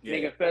 Yeah.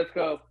 Nigga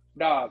Fezco,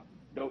 dog.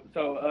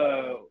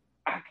 So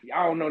I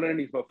don't know none of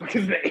these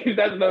motherfuckers' names.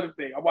 That's another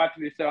thing. I'm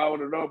watching this show. I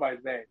want to know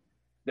nobody's name.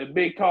 The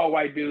big tall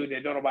white dude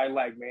that don't nobody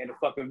like, man. The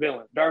fucking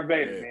villain, Darth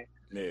Vader, man.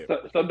 Yeah.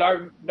 So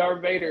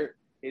Darth Vader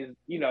is,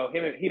 you know,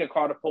 he done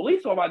called the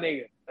police on my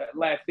nigga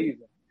last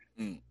season.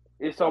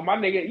 And so my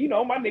nigga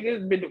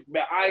has been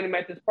eyeing him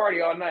at this party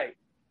all night.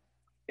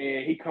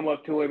 And he come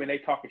up to him and they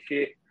talking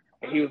shit.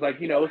 And he was like,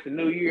 you know, it's a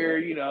new year,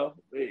 you know,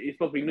 it's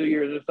supposed to be New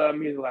Year's or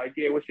something. He's like,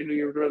 yeah, what's your New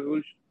Year's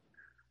resolution?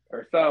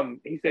 Or something.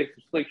 He said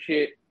some slick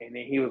shit. And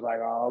then he was like,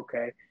 oh,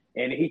 okay.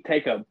 And he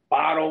take a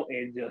bottle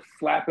and just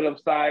slap it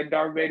upside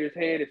Darth Vader's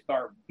head and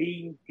start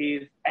beating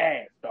his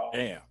ass, dog.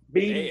 Damn.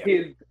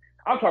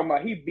 I'm talking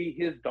about he beat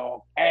his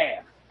dog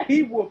ass.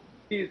 He whooped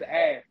his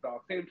ass,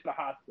 dog. Sent him to the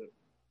hospital.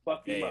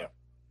 Fucked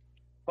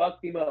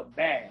him up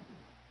bad.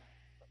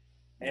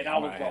 And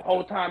the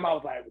whole time I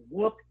was like,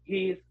 whoop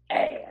his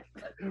ass.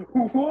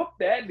 Whoop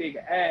that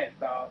nigga ass,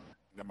 dog.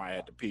 I might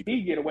have to peep.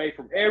 He get away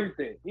from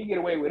everything. He get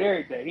away with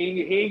everything. He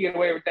ain't get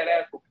away with that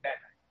ass whooping that night.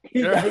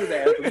 He got his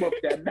ass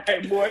whooped that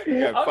night, boy.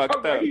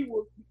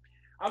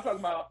 I'm talking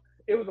about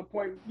it was a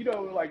point, you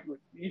know, like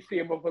you see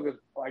a motherfucker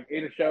like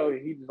in a show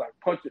and he just like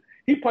punching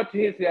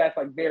his ass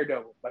like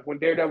Daredevil. Like when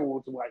Daredevil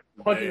was like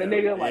punching the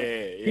nigga, like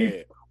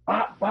he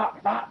bop,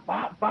 bop, bop,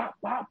 bop, bop,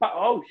 bop, bop.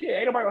 Oh shit,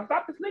 ain't nobody gonna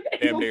stop this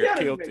nigga. Damn near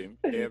killed him.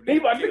 He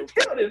about to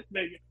kill this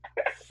nigga.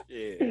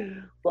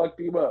 Yeah. Fucked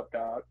him up,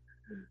 dog.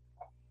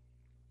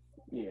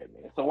 Yeah,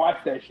 man. So watch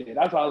that shit.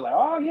 That's why I was like,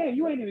 oh yeah,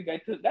 you ain't even got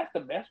to. That's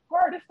the best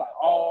part. It's like,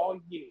 oh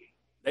yeah.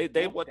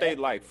 They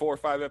like 4 or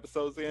 5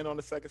 episodes in on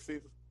the second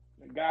season.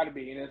 It gotta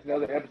be, and it's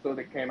another episode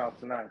that came out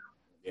tonight.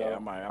 Yeah,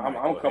 so I'm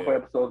a couple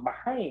episodes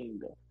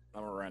behind.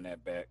 I'm gonna run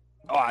that back.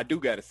 Oh, I do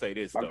gotta say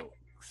this though,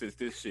 since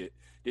this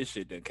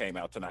shit that came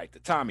out tonight, the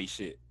Tommy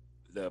shit,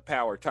 the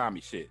Power Tommy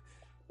shit,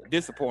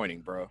 disappointing,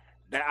 bro.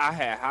 I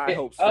had high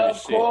hopes for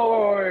this shit. Of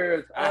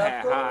course, I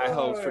had high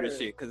hopes for this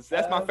shit because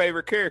that's my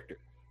favorite character.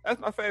 That's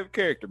my favorite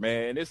character,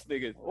 man. This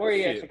nigga. Where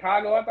you at?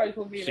 Chicago? I thought you were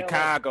supposed to be in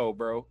Chicago, LA.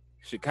 Bro.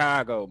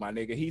 Chicago, my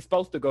nigga. He's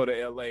supposed to go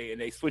to LA and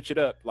they switch it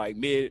up like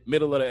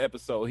middle of the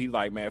episode. He's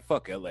like, man,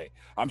 fuck LA.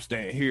 I'm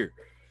staying here.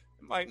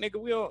 I'm like,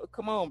 nigga, we don't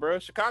come on, bro.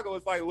 Chicago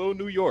is like little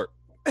New York.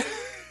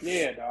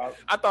 Yeah, dog.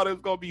 I thought it was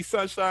gonna be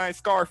sunshine,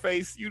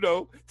 Scarface, you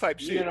know, type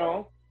shit. You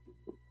know,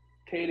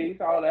 titties,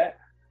 all that.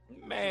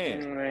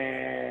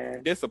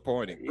 Man.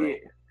 Disappointing, bro. Yeah.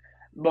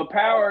 But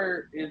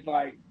Power is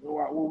like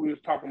what we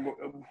was talking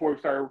about before we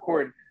started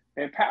recording.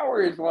 And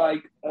Power is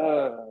like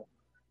a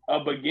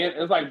begin.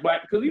 It's like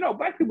black, because you know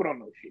black people don't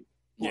know shit.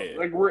 Yeah,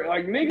 like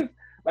niggas,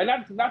 like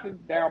not to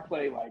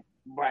downplay like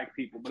black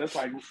people, but it's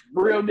like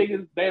real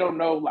niggas. They don't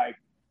know like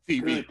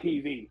good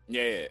TV.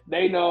 Yeah,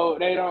 they know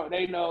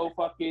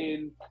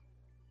fucking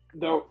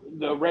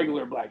the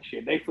regular black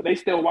shit. They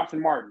still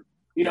watching Martin.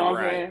 You know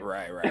what I'm saying?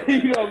 Right.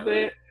 You know what I'm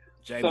saying?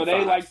 Jamie so they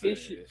Foxx like this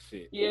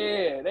shit.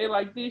 Yeah, they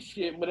like this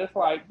shit, but it's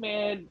like,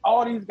 man,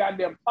 all these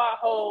goddamn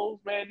potholes,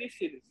 man, this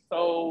shit is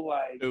so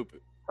like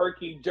stupid,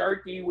 herky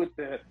jerky with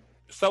the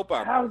soap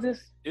opera. How's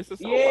this? It's a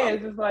soap Yeah, opera.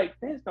 it's just like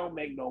this don't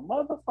make no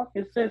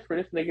motherfucking sense for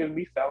this nigga to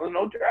be selling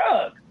no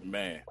drugs.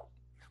 Man,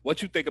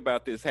 what you think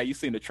about this? Have you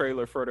seen the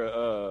trailer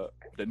for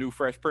the new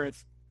Fresh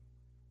Prince?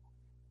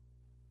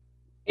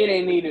 It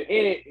ain't needed. It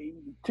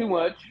ain't too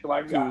much.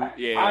 Like I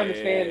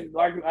understand.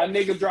 Like a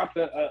nigga dropped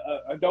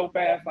a dope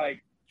ass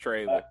like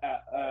trailer,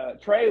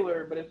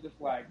 trailer, but it's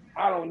just like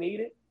I don't need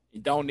it.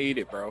 You don't need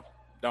it, bro.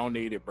 Don't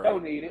need it, bro.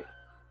 Don't need it.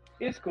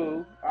 It's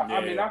cool.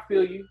 I mean, I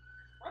feel you,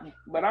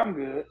 but I'm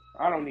good.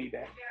 I don't need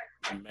that.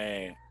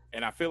 Man,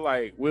 and I feel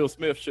like Will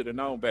Smith should have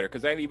known better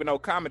because there ain't even no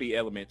comedy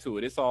element to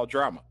it. It's all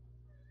drama.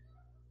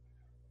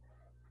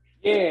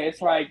 Yeah,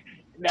 it's like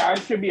now it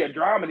should be a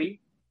dramedy.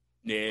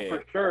 Yeah,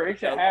 for sure. It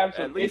should have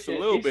some, at least a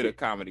little bit of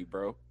comedy,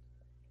 bro.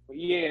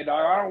 Yeah,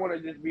 dog. I don't want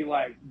to just be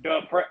like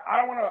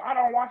I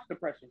don't watch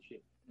depression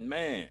shit.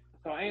 Man,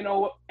 so ain't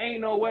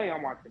no way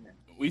I'm watching that.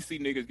 We see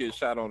niggas get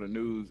shot on the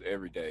news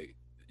every day.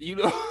 You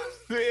know what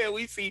I'm saying?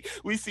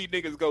 We see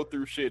niggas go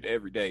through shit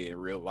every day in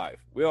real life.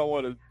 We don't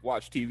want to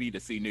watch TV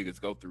to see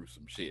niggas go through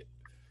some shit.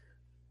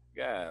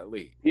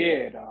 Golly.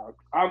 Yeah, dog.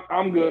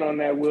 I'm good on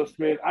that, Will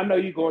Smith. I know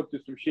you going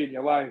through some shit in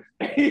your life,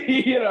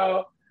 you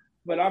know,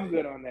 but I'm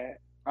good on that.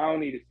 I don't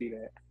need to see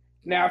that.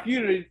 Now,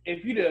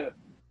 if you'd have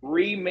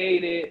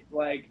remade it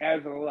like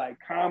as a like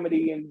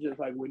comedy and just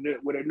like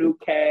with a new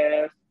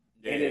cast,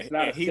 and it's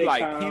not he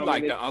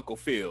like the Uncle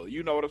Phil.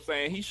 You know what I'm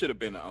saying? He should have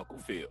been the Uncle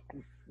Phil.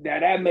 Now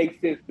that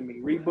makes sense to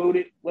me. Reboot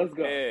it. Let's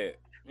go.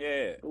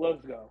 Yeah.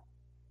 Let's go.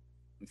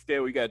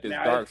 Instead, we got this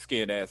dark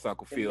skinned ass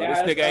Uncle Phil. This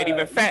nigga ain't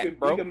even fat,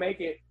 bro. You can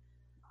make it.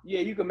 Yeah,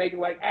 you can make it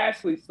like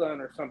Ashley's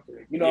son or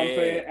something. You know what I'm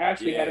saying?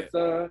 Ashley had a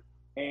son.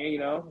 And, you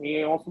know, he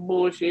ain't on some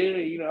bullshit.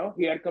 And, you know,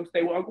 he had to come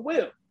stay with Uncle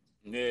Will.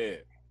 Yeah.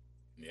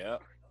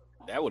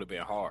 That would have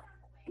been hard.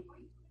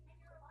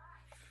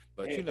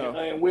 But, you know.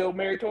 And Will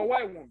married to a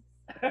white woman.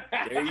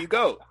 There you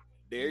go.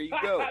 There we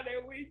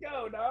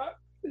go, dog.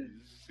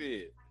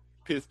 Shit.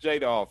 Pissed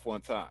Jada off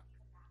one time.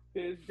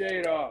 Pissed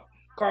Jada off.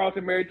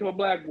 Carlton married to a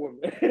black woman.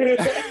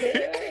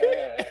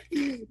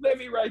 Let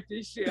me write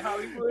this shit,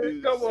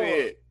 Hollywood. Come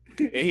on.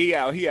 And he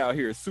out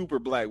here super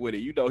black with it.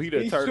 You know, he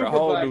done turned a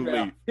whole new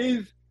leaf.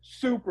 He's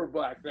super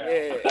black now.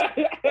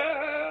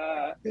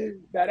 Yeah.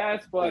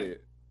 That's funny.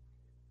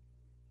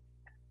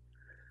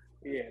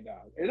 Yeah,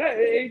 dog. Is that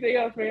anything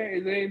else, man?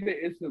 Is there anything?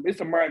 It's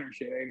some minor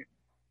shit, ain't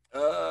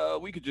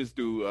it? We could just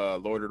do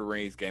Lord of the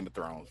Rings, Game of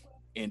Thrones.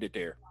 End it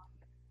there.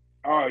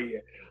 Oh yeah.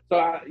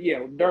 So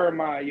during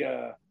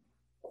my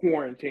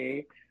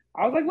quarantine,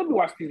 I was like, let me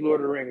watch these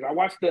Lord of the Rings. I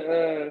watched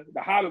the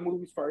Hobbit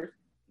movies first.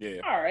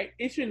 Yeah. All right.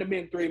 It shouldn't have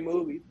been 3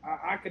 movies.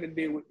 I could have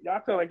did with. I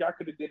feel like I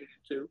could have did it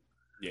in 2.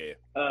 Yeah.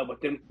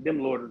 But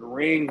them Lord of the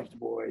Rings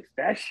boys,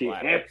 that shit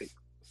epic.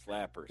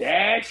 Slappers.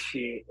 That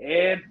shit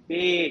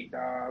epic,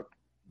 dog.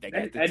 They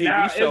got the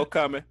TV show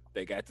coming.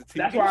 They got the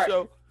TV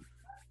show.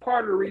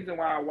 Part of the reason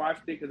why I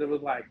watched it because it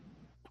was like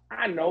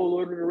I know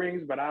Lord of the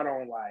Rings, but I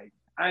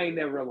ain't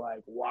never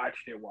like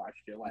watched it,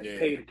 like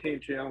paid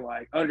attention,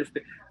 like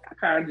understand.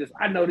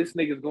 I know this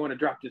nigga's going to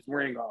drop this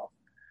ring off.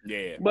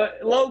 Yeah. But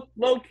low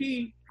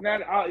key,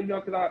 because I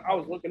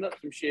was looking up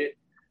some shit.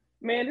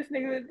 Man, this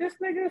nigga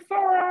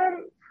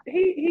Sauron,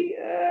 he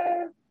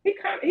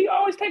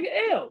always taking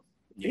L's.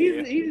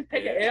 Yeah. He's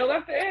taking L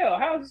after L.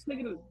 How is this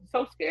nigga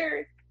so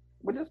scary?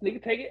 But this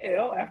nigga taking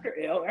L after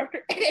L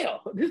after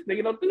L. This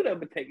nigga don't do that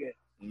but take it.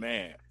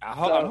 Man,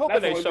 I'm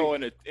hoping they show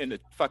in the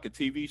fucking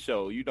TV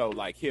show, you know,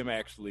 like him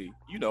actually,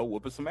 you know,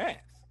 whooping some ass.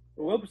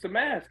 Whooping some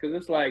ass, because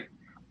it's like,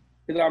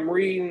 because I'm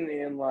reading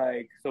and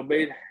like, so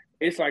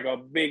it's like a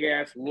big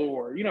ass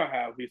lore. You know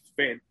how this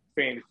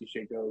fantasy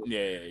shit goes.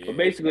 Yeah. So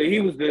basically, he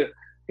was the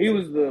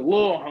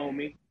little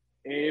homie,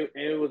 and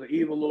it was an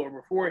evil lord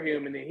before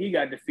him, and then he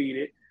got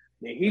defeated.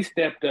 Then he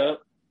stepped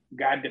up,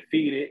 got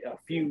defeated a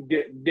few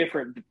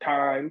different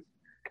times,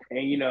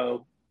 and you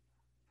know,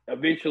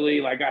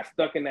 eventually like got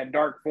stuck in that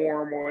dark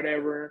form or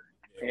whatever,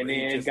 and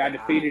then got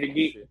defeated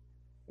again.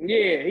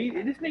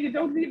 Yeah, this nigga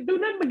don't do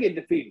nothing but get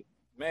defeated.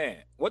 Man,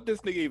 what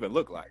this nigga even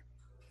look like?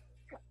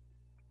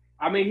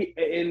 I mean,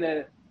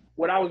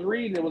 what I was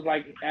reading, it was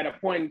like at a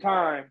point in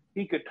time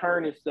he could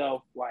turn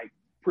himself like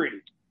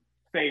pretty.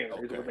 Fair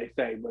is what they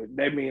say, but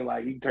they mean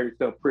like he turned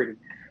himself pretty.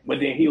 But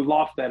then he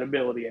lost that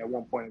ability at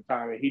one point in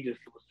time, and he just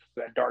was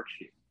that dark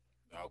shit.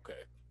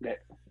 Okay.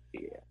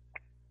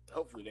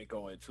 Hopefully they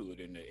go into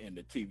it in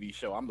the TV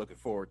show. I'm looking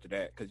forward to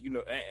that because, you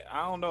know,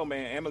 I don't know,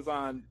 man.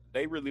 Amazon,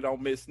 they really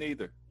don't miss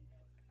neither.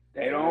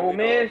 They don't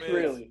miss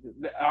really.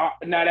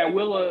 Now that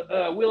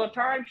Wheel of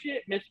Time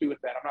shit, missed me with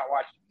that. I'm not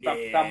watching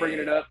it. Stop bringing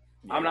it up.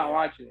 Yeah. I'm not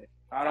watching it.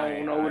 I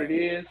don't know what it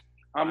is.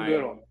 I'm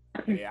good on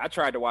it. Yeah, I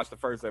tried to watch the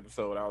first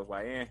episode. I was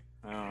like,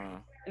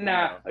 I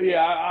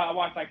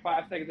watched like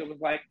 5 seconds. It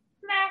was like,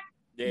 nah.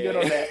 Yeah. Good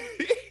on that.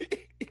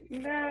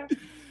 Nah.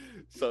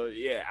 So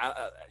yeah,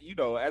 you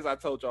know, as I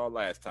told y'all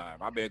last time,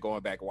 I've been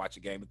going back and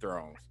watching Game of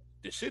Thrones.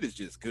 The shit is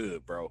just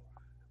good, bro.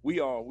 We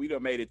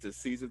done made it to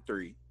season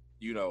 3.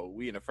 You know,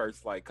 we in the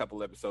first like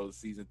couple episodes of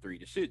season 3.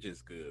 The shit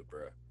just good,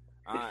 bro.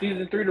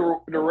 Season 3,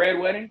 the Red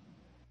Wedding.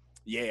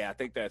 Yeah, I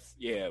think that's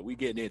we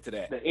getting into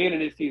that. The end of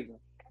this season.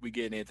 We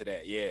getting into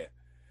that. Yeah.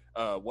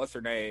 What's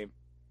her name?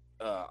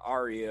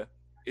 Arya.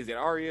 Is it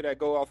Arya that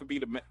go off and be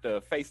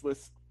the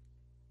faceless?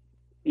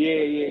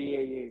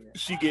 Yeah.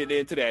 She getting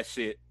into that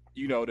shit.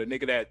 You know, the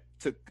nigga that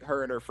took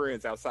her and her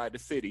friends outside the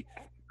city.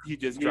 He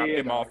just dropped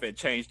them off and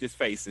changed his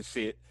face and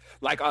shit.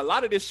 Like a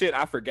lot of this shit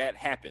I forgot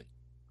happened.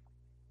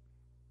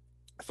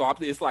 So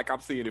it's like I'm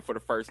seeing it for the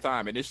first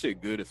time, and this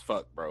shit good as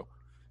fuck, bro.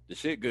 The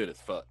shit good as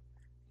fuck.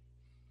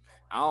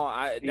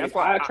 That's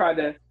why I tried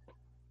to.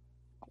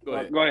 Go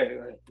ahead. Go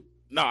ahead.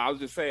 No, I was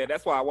just saying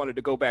that's why I wanted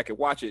to go back and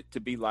watch it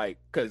to be like,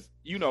 because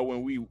you know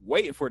when we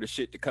waiting for the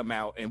shit to come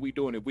out and we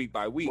doing it week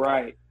by week,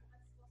 right?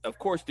 Of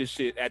course, this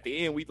shit at the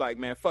end we like,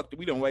 man, fuck,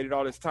 we done waited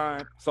all this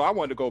time. So I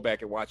wanted to go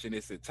back and watch in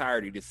its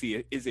entirety to see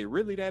it. Is it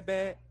really that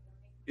bad?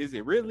 Is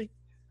it really?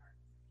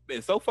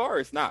 And so far,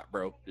 it's not,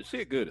 bro. The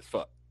shit good as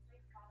fuck.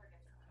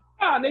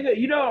 Ah, nigga,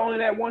 you know only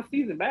that one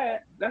season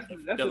bad. That's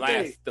the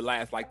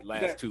last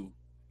thing.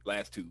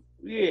 last two.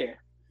 Yeah,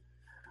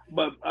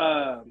 but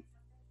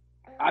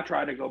I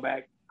tried to go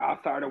back. I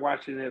started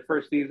watching the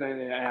first season,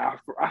 and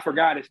I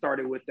forgot it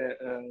started with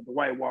the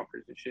White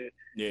Walkers and shit.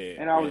 Yeah,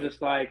 and I was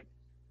just like,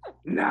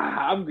 nah,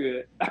 I'm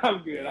good.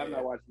 I'm good. I'm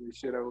not watching this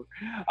shit over.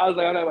 I was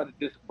like, I'm not about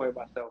to disappoint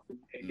myself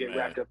and get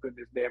wrapped up in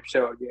this damn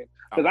show again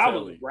because I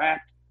was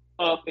wrapped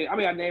up.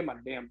 I named my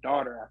damn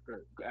daughter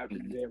after the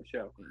damn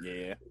show.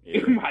 Yeah.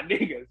 My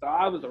nigga. So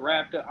I was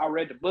wrapped up. I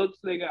read the books,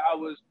 nigga. I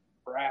was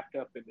wrapped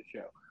up in the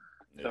show.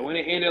 Yeah. So when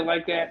it ended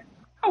like that,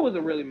 I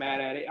wasn't really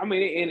mad at it. I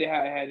mean, it ended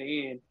how it had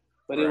to end,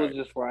 but it was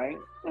just like,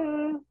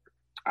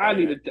 I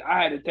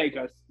had to take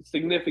a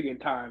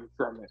significant time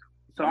from it.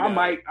 So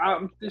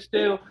I'm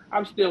still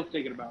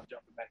thinking about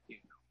jumping back in.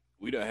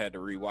 We done had to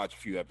rewatch a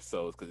few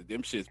episodes because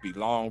them shits be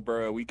long,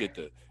 bro. We get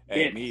to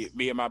me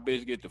and my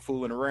bitch get to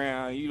fooling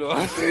around, you know what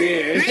I'm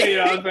saying? Yeah, you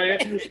know what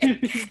I'm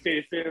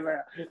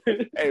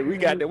saying? Hey, we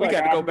got to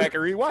go back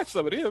and rewatch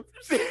some of them.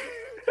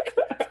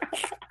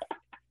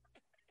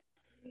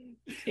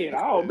 Shit,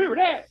 I don't remember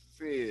that.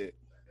 Shit.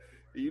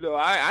 You know,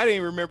 I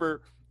didn't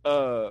remember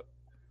the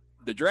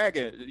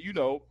dragon, you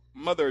know,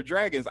 Mother of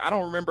Dragons. I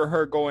don't remember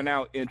her going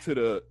out into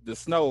the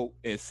snow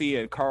and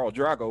seeing Khal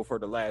Drogo for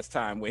the last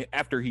time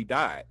after he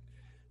died.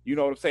 You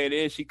know what I'm saying?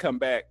 Then she come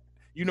back.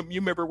 You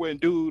remember when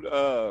dude,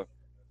 the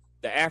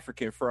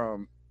African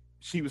from,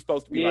 she was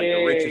supposed to be like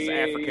the richest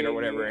African or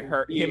whatever, and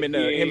him and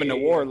the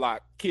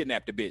warlock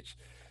kidnapped the bitch.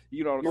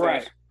 You know what I'm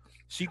saying?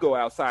 She go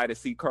outside to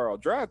see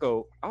Khal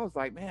Drogo. I was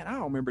like, man, I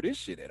don't remember this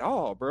shit at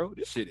all, bro.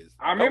 This shit is.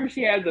 I remember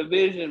she had the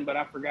vision, but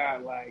I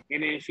forgot. Like,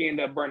 and then she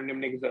ended up burning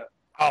them niggas up.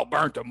 Oh,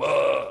 burnt them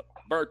up,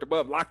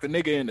 locked the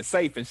nigga in the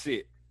safe and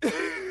shit.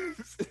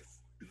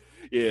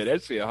 Yeah,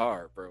 that shit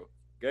hard, bro.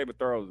 Game of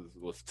Thrones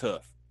was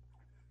tough.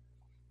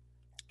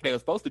 They were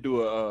supposed to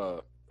do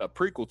a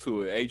prequel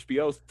to it.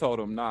 HBO told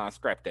them, nah,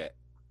 scrap that.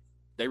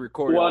 They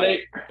recorded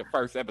the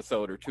first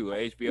episode or two.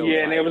 HBO.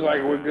 Yeah, and they was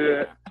like, we're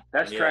good.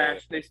 That's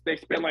trash. They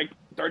spent like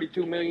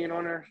 $32 million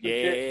on her.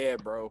 Yeah,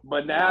 bro.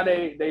 But now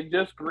they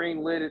just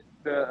greenlit it.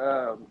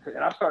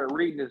 And I started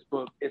reading this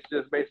book. It's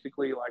just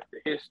basically like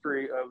the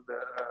history of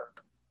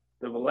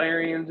the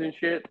Valerians and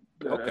shit.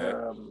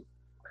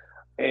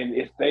 And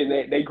it's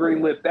they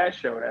greenlit that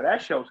show. Now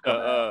that show's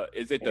coming out.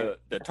 Is it the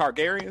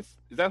Targaryens?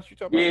 Is that what you're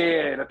talking about?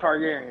 Yeah, the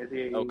Targaryens.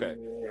 Yeah. Okay.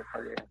 Yeah,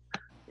 Targaryens.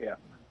 Yeah.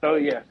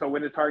 So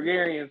when the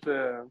Targaryens,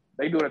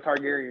 they doing a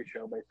Targaryen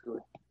show basically,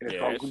 and it's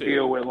going to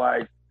deal with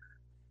like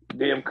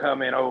them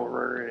coming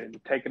over and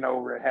taking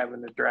over and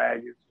having the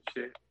dragons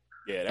and shit.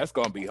 Yeah, that's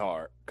gonna be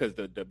hard because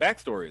the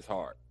backstory is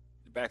hard.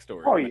 The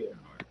backstory. Oh yeah,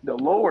 the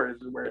lore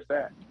is where it's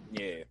at.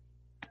 Yeah.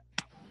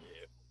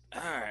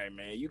 All right,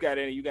 man. You got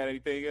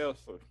anything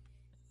else? Or?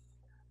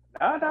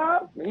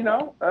 No. You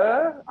know,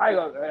 I'll wait.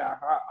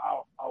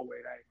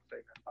 I ain't gonna say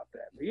nothing about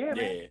that.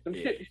 But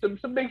man,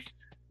 some big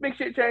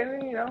shit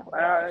changing. You know,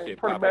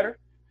 pretty better.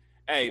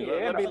 Hey,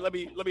 let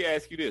me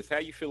ask you this: how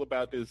you feel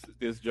about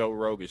this Joe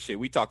Rogan shit?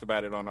 We talked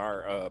about it on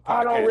our podcast.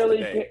 I don't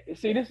really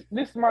see this.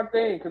 This is my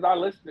thing because I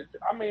don't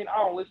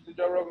listen to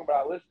Joe Rogan, but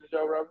I listen to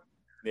Joe Rogan.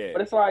 Yeah.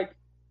 But it's like,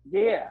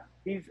 I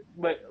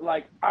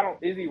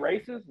don't. Is he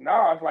racist? No,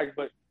 I was like,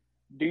 but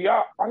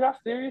are y'all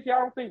serious? Y'all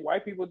don't think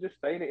white people just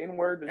say the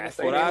N-word? That's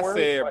what I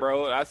said,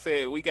 bro. I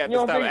said we got to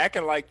stop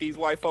acting like these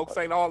white folks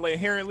ain't all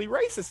inherently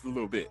racist a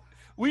little bit.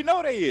 We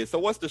know they is. So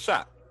what's the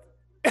shot?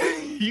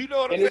 You know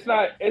what I'm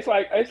saying?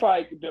 It's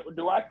like,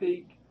 do I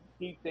think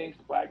he thinks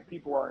black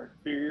people are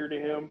inferior to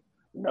him?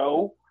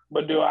 No.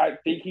 But do I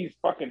think he's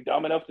fucking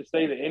dumb enough to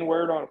say the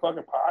N-word on a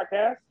fucking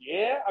podcast?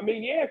 Yeah. I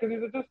mean, yeah, because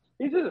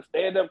he's just a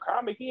stand-up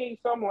comic. He ain't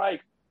some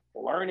like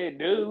learned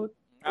dude.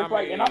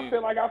 And I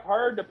feel like I've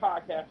heard the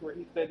podcast where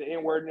he said the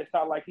N-word, and it's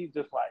not like he's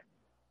just like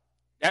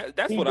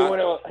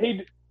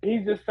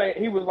he's just saying,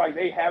 he was like,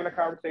 they having a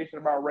conversation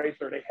about race,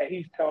 or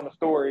he's telling a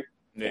story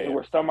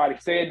where somebody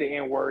said the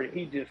N-word and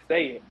he just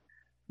say it.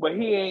 But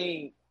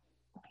he's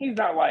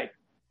not like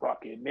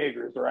fucking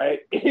niggers, right?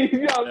 You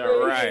know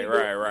what I'm saying?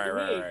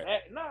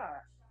 Right. Nah,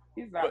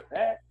 he's not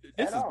that.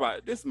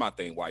 This is my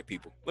thing, white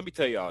people. Let me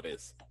tell y'all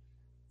this.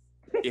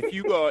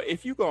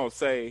 if you gonna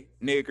say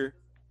nigger,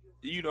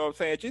 you know what I'm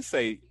saying? Just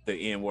say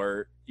the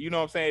N-word. You know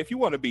what I'm saying? If you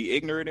want to be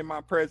ignorant in my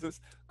presence,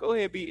 go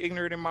ahead, be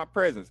ignorant in my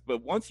presence.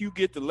 But once you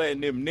get to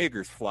letting them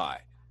niggers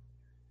fly,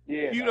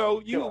 you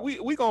know,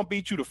 we gonna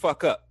beat you the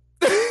fuck up.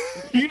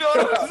 You know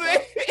what I'm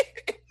saying?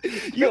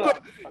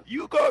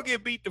 You gonna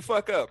get beat the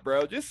fuck up,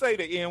 bro. Just say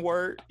the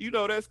N-word. You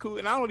know that's cool.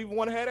 And I don't even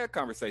want to have that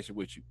conversation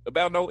with you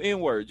about no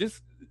N-word.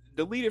 Just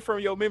delete it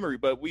from your memory.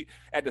 But we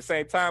at the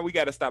same time, we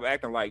gotta stop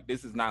acting like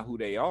this is not who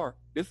they are.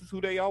 This is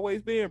who they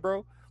always been,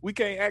 bro. We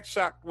can't act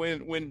shocked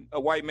when a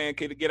white man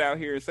can get out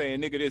here and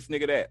saying nigga this,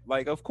 nigga that.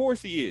 Like, of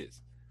course he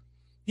is.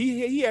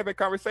 He having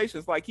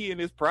conversations like he in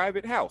his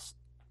private house.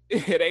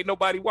 It ain't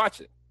nobody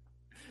watching.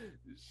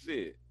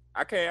 Shit.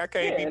 I can't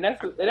Yeah, be. and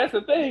that's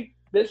the thing.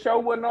 This show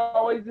wasn't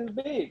always this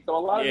big. So a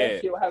lot of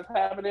that shit was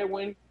happening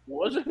when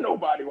wasn't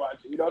nobody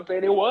watching. You know what I'm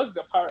saying? It was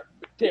the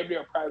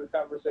private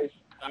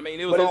conversation. I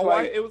mean, it was all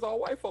white. It was all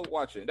white folk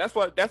watching. That's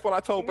what I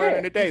told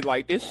Brandon today.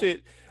 Like this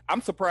shit. I'm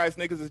surprised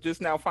niggas is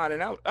just now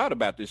finding out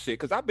about this shit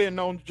because I've been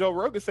known Joe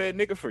Rogan said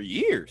nigga for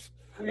years.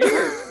 Yeah,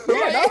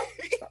 no.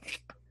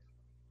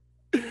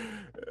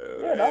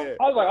 I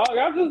was like, oh,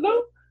 y'all just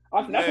do?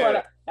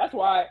 That's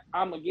why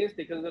I'm against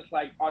it because it's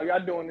like, oh,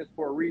 y'all doing this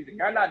for a reason.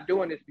 Y'all not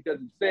doing this because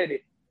you said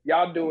it.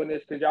 Y'all doing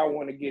this because y'all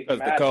want to get because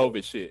the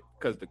COVID shit.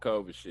 Because the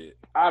COVID shit.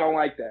 I don't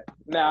like that.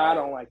 I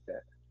don't like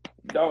that.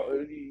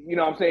 Don't you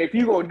know what I'm saying? If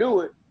you gonna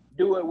do it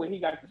when he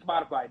got the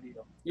Spotify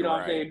deal. You know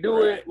what I'm saying?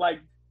 Do it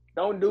like.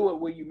 Don't do it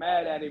when you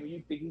mad at him and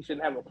you think he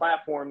shouldn't have a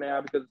platform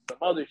now because of some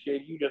other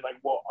shit. You just like,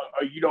 well,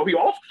 you know, he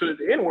also said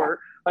the N-word.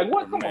 Like,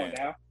 what? Come on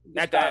now.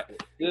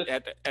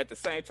 At the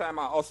same time,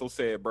 I also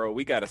said, bro,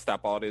 we got to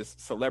stop all this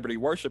celebrity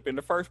worship in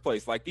the first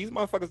place. Like, these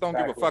motherfuckers don't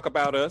give a fuck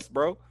about us,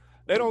 bro.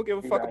 They don't give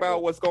a fuck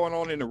about what's going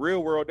on in the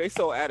real world. They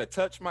so out of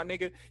touch, my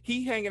nigga.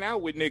 He hanging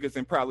out with niggas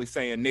and probably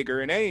saying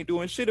nigger and they ain't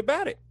doing shit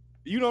about it.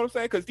 You know what I'm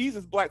saying? Because these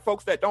is black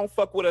folks that don't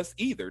fuck with us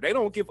either. They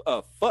don't give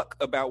a fuck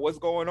about what's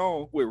going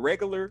on with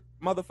regular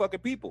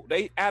motherfucking people.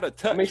 They out of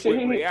touch with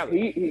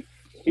reality.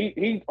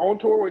 He on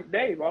tour with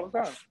Dave all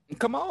the time.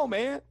 Come on,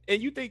 man.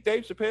 And you think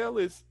Dave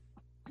Chappelle is...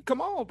 Come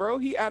on, bro.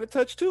 He out of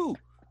touch too.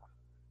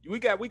 We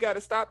got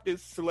to stop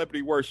this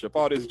celebrity worship,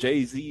 all this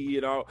Jay-Z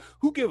and all.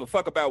 Who give a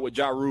fuck about what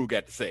Ja Rule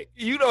got to say?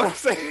 You know what I'm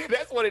saying?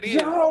 That's what it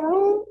is. Ja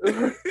Rule?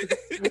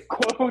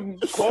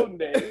 quoting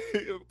Dave.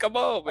 Come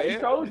on, man. He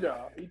told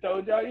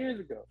y'all years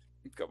ago.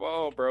 Come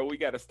on, bro. We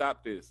got to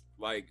stop this.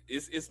 Like,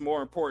 it's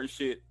more important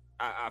shit.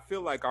 I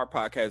feel like our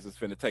podcast is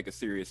finna take a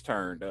serious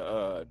turn.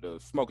 The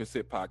Smoke and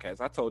Sip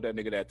podcast. I told that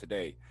nigga that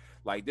today.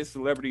 Like, this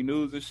celebrity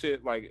news and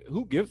shit, like,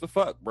 who gives a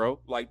fuck,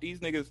 bro? Like, these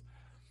niggas,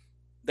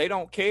 they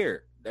don't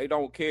care. They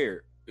don't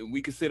care. And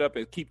we can sit up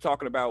and keep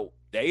talking about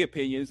their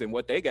opinions and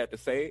what they got to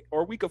say,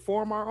 or we could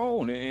form our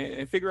own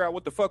and figure out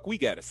what the fuck we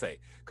got to say.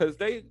 Because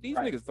these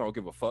niggas don't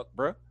give a fuck,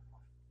 bro.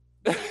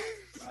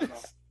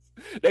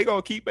 They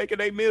gonna keep making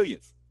their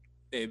millions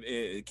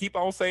and keep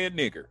on saying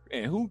nigger.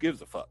 And who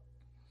gives a fuck?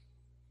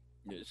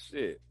 Yeah,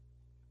 shit.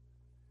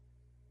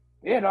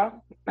 Yeah, dog.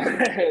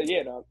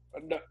 Yeah, dog.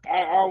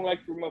 I don't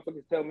like for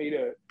motherfuckers tell me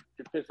to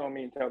piss on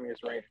me and tell me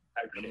it's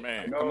raining.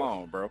 Man, come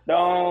on, bro.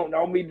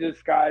 Don't be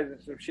disguising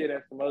some shit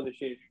as some other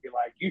shit. You're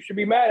like, you should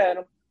be mad at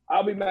him.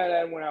 I'll be mad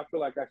at him when I feel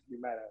like I should be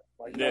mad at him.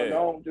 Like, no,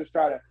 don't just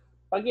try to.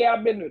 Like, yeah,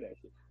 I've been through that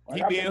shit.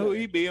 Like,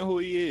 he being who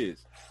he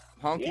is.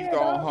 Hunky's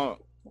gonna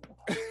hump.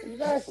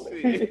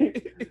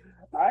 Exactly.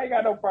 I ain't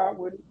got no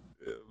problem with it.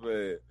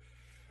 Man.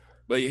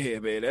 But yeah,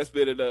 man, that's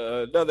been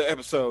another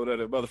episode of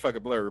the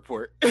motherfucking Blur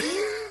Report.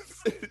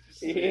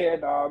 Yeah,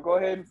 dog. Go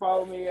ahead and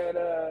follow me at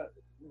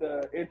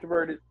the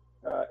Introverted.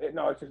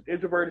 It's just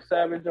Introverted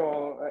Savage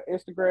on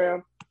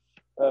Instagram.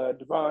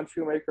 Devon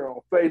Shoemaker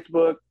on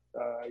Facebook.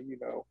 You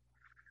know,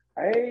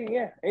 I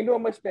ain't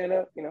doing much stand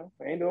up. You know,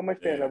 I ain't doing much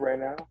stand up right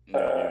now.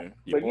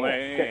 But boy,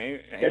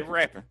 ain't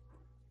rapping.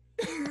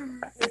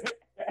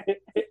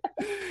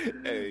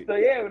 Hey. So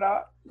yeah,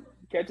 dog,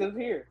 catch us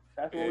here.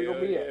 That's where we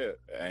gonna be at.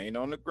 I ain't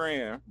on the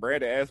gram.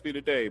 Brad asked me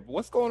today,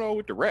 what's going on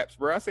with the raps,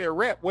 bro? I said,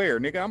 rap where,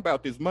 nigga? I'm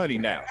about this money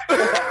now.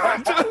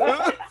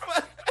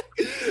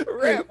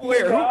 Rap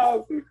where?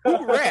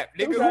 Who rap,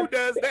 nigga? Who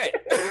does that?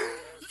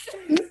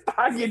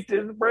 I get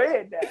this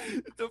bread now.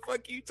 What the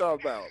fuck you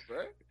talking about,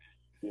 bro?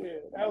 Yeah,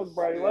 that was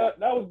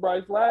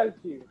Bryce last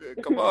year.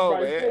 Come on,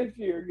 Bryce man. This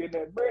year, getting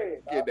that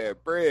bread. Get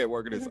that bread,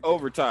 working this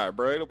overtime,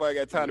 bro. Ain't nobody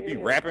got time to be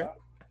rapping.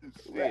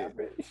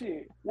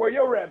 Shit. Where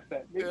your raps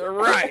at, nigga?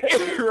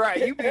 Right.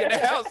 You be in the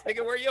house,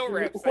 nigga. Where your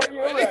raps at?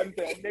 Where your raps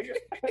at, nigga?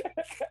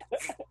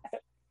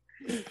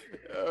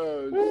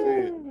 Oh,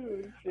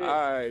 shit.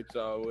 All right,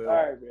 y'all. Well, all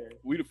right, man.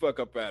 We the fuck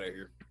up out of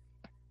here.